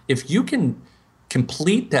 If you can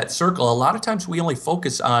complete that circle, a lot of times we only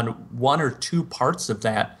focus on one or two parts of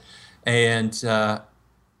that, and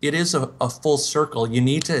it is a full circle. You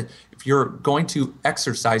need to, if you're going to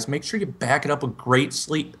exercise, make sure you back it up with great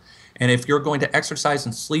sleep. And if you're going to exercise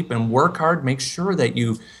and sleep and work hard, make sure that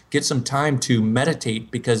you get some time to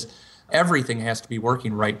meditate, because everything has to be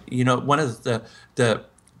working right. One of the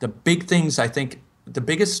big things, I think the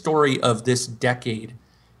biggest story of this decade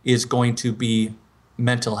is going to be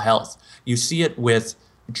mental health. You see it with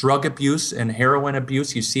drug abuse and heroin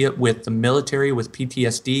abuse. You see it with the military, with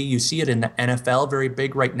PTSD. You see it in the NFL very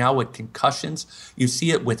big right now with concussions. You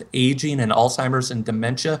see it with aging and Alzheimer's and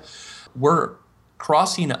dementia. We're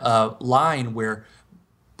crossing a line where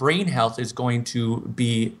brain health is going to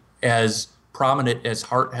be as prominent as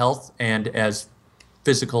heart health and as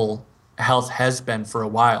physical health has been for a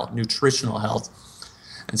while, nutritional health.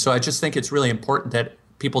 And so I just think it's really important that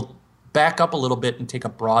people back up a little bit and take a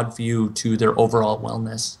broad view to their overall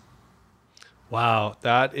wellness. Wow,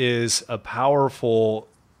 that is a powerful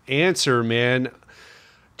answer, man.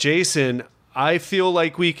 Jason, I feel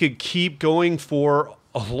like we could keep going for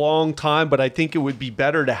a long time, but I think it would be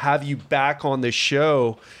better to have you back on the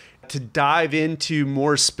show to dive into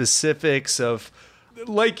more specifics of,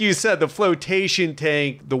 like you said, the flotation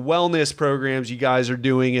tank, the wellness programs you guys are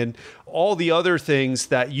doing, and all the other things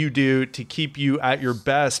that you do to keep you at your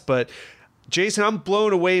best. But Jason, I'm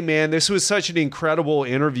blown away, man. This was such an incredible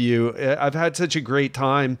interview. I've had such a great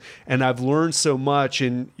time, and I've learned so much.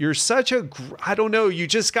 And you're such a, I don't know, you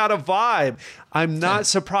just got a vibe. I'm not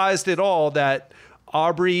surprised at all that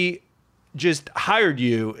Aubrey just hired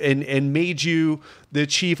you and made you the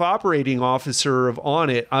chief operating officer of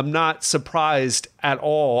Onnit. I'm not surprised at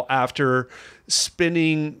all after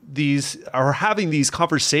spending these or having these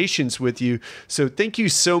conversations with you. So thank you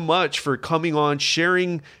so much for coming on,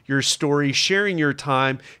 sharing your story, sharing your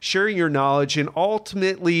time, sharing your knowledge, and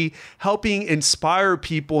ultimately helping inspire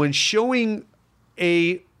people and showing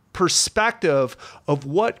a perspective of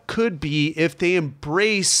what could be if they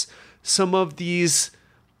embrace some of these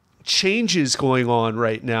changes going on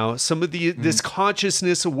right now, some of this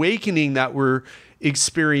consciousness awakening that we're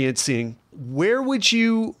experiencing. Where would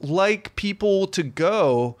you like people to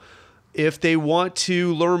go if they want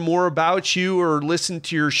to learn more about you or listen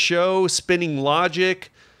to your show, Spinning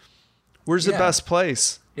Logic? Where's the best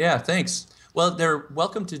place? Yeah, thanks. Well, they're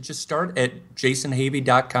welcome to just start at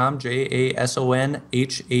jasonhavey.com,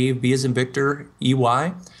 JASONHAV as in Victor,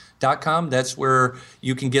 EY.com. That's where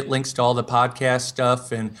you can get links to all the podcast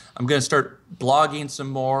stuff. And I'm going to start blogging some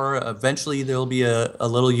more. Eventually, there'll be a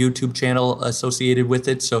little YouTube channel associated with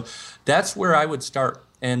it. So that's where I would start.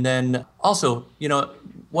 And then also,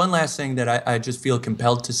 one last thing that I just feel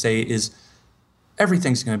compelled to say is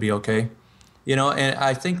everything's going to be okay. And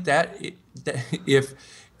I think that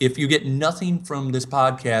if you get nothing from this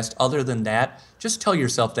podcast other than that, just tell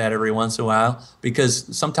yourself that every once in a while,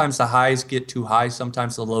 because sometimes the highs get too high,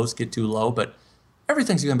 sometimes the lows get too low, but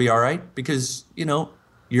everything's going to be all right because,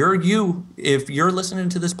 you're you. If you're listening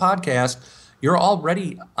to this podcast, you're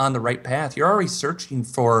already on the right path. You're already searching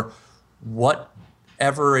for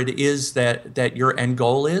whatever it is that your end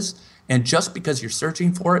goal is. And just because you're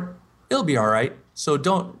searching for it, it'll be all right. So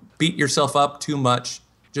don't beat yourself up too much.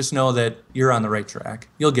 Just know that you're on the right track.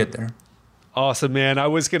 You'll get there. Awesome, man. I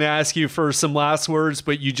was going to ask you for some last words,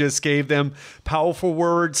 but you just gave them powerful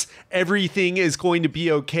words. Everything is going to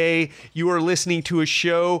be okay. You are listening to a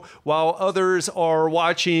show while others are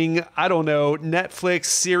watching, I don't know, Netflix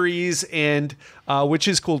series, and which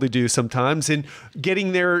is cool to do sometimes, and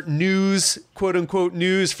getting their news, quote unquote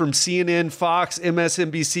news, from CNN, Fox,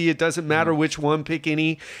 MSNBC. It doesn't matter which one, pick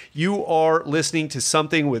any. You are listening to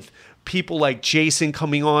something with people like Jason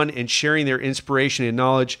coming on and sharing their inspiration and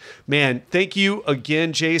knowledge. Man, thank you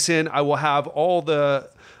again, Jason. I will have all the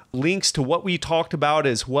links to what we talked about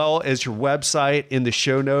as well as your website in the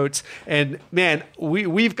show notes. And man,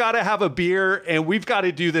 we've got to have a beer and we've got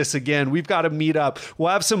to do this again. We've got to meet up. We'll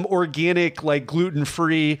have some organic, like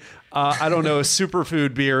gluten-free, I don't know,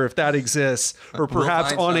 superfood beer if that exists, or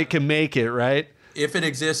perhaps Onnit can make it, right? If it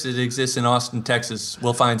exists in Austin, Texas.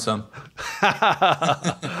 We'll find some.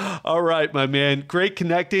 All right, my man. Great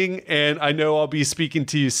connecting, and I know I'll be speaking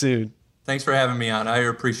to you soon. Thanks for having me on. I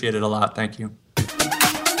appreciate it a lot. Thank you.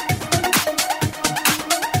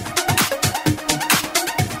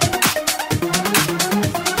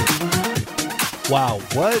 Wow,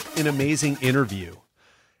 what an amazing interview.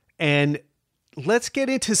 And let's get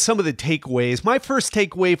into some of the takeaways. My first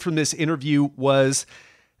takeaway from this interview was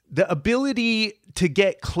the ability to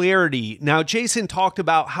get clarity. Now, Jason talked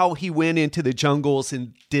about how he went into the jungles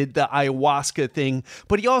and did the ayahuasca thing,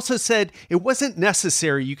 but he also said it wasn't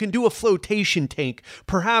necessary. You can do a flotation tank,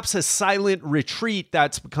 perhaps a silent retreat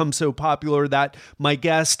that's become so popular that my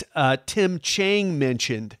guest, Tim Chang,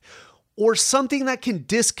 mentioned, or something that can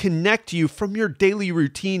disconnect you from your daily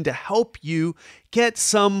routine to help you get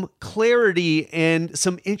some clarity and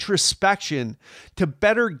some introspection to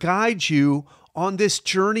better guide you on this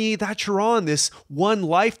journey that you're on, this one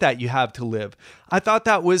life that you have to live. I thought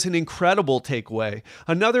that was an incredible takeaway.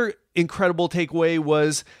 Another incredible takeaway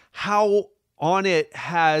was how Onnit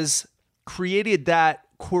has created that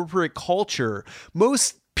corporate culture.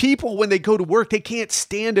 Most people, when they go to work, they can't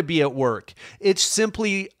stand to be at work. It's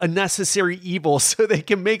simply a necessary evil so they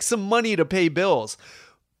can make some money to pay bills.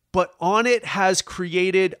 But Onnit has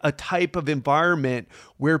created a type of environment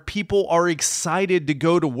where people are excited to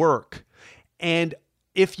go to work. And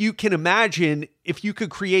if you can imagine, if you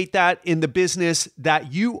could create that in the business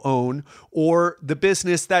that you own or the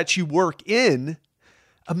business that you work in,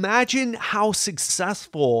 imagine how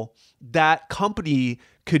successful that company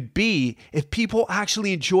could be if people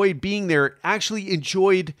actually enjoyed being there, actually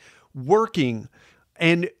enjoyed working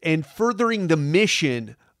and furthering the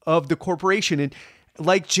mission of the corporation. And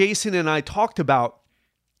like Jason and I talked about,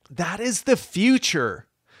 that is the future.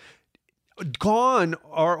 Gone,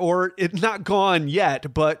 or not gone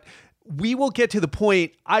yet, but we will get to the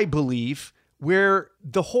point, I believe, where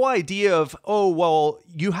the whole idea of, oh, well,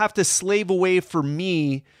 you have to slave away for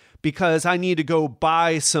me because I need to go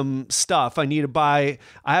buy some stuff. I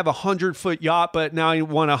have a 100-foot yacht, but now I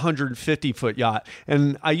want a 150-foot yacht.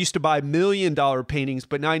 And I used to buy $1 million paintings,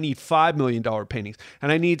 but now I need $5 million paintings.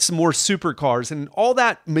 And I need some more supercars and all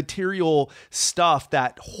that material stuff,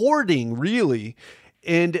 that hoarding, really.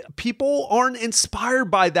 And people aren't inspired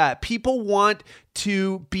by that. People want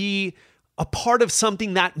to be a part of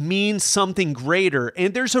something that means something greater.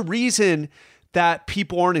 And there's a reason that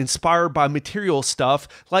people aren't inspired by material stuff.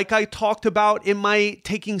 Like I talked about in my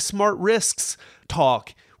Taking Smart Risks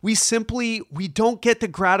talk, we don't get the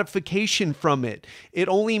gratification from it. It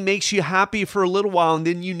only makes you happy for a little while, and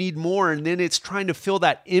then you need more. And then it's trying to fill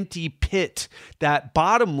that empty pit, that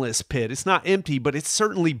bottomless pit. It's not empty, but it's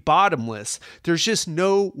certainly bottomless. There's just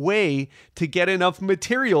no way to get enough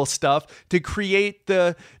material stuff to create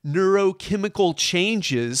the neurochemical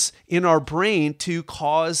changes in our brain to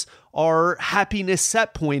cause our happiness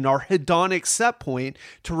set point, our hedonic set point,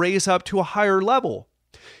 to raise up to a higher level.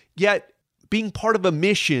 Yet, being part of a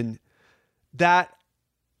mission that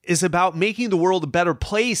is about making the world a better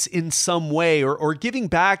place in some way, or giving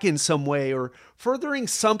back in some way, or furthering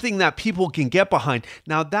something that people can get behind.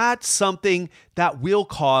 Now, that's something that will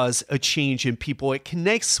cause a change in people. It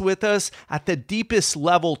connects with us at the deepest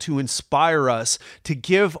level to inspire us to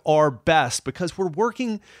give our best because we're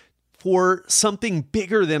working for something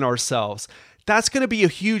bigger than ourselves. That's going to be a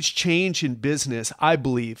huge change in business, I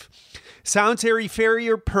believe. Sounds airy-fairy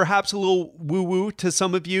or perhaps a little woo-woo to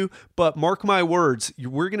some of you, but mark my words,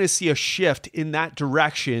 we're going to see a shift in that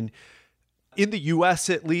direction in the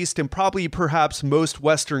US at least, and probably perhaps most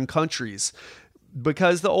Western countries,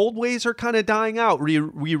 because the old ways are kind of dying out. We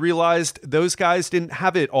realized those guys didn't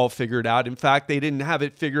have it all figured out. In fact, they didn't have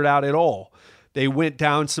it figured out at all. They went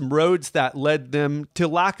down some roads that led them to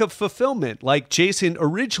lack of fulfillment, like Jason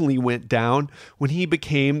originally went down when he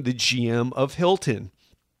became the GM of Hilton.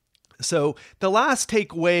 So the last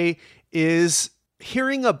takeaway is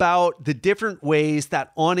hearing about the different ways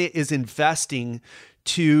that Onnit is investing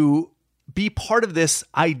to be part of this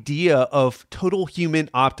idea of total human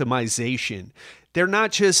optimization. They're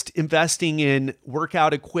not just investing in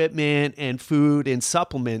workout equipment and food and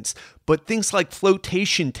supplements, but things like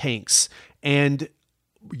flotation tanks and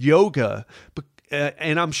yoga.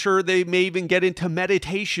 And I'm sure they may even get into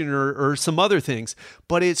meditation or some other things.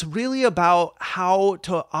 But it's really about how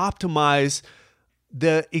to optimize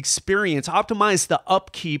the experience, optimize the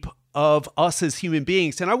upkeep of us as human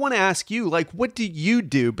beings. And I want to ask you, like, what do you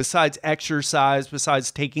do besides exercise,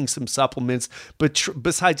 besides taking some supplements, but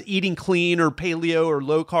besides eating clean or paleo or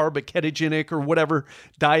low carb but ketogenic or whatever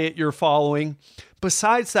diet you're following?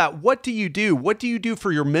 Besides that, what do you do? What do you do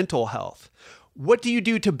for your mental health? What do you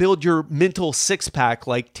do to build your mental six-pack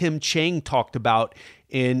like Tim Chang talked about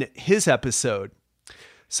in his episode?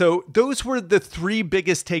 So those were the three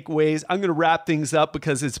biggest takeaways. I'm going to wrap things up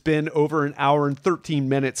because it's been over an hour and 13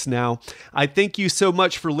 minutes now. I thank you so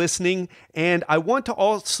much for listening. And I want to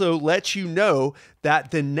also let you know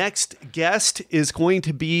that the next guest is going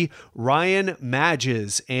to be Ryan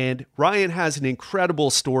Madges. And Ryan has an incredible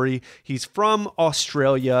story. He's from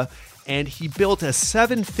Australia, and he built a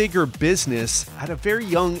 7-figure business at a very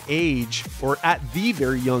young age, or at the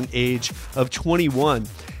very young age of 21.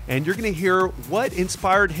 And you're going to hear what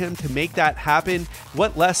inspired him to make that happen,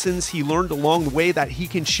 what lessons he learned along the way that he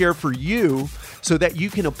can share for you so that you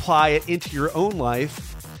can apply it into your own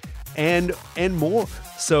life and more.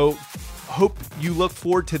 So hope you look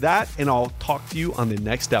forward to that, and I'll talk to you on the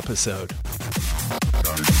next episode.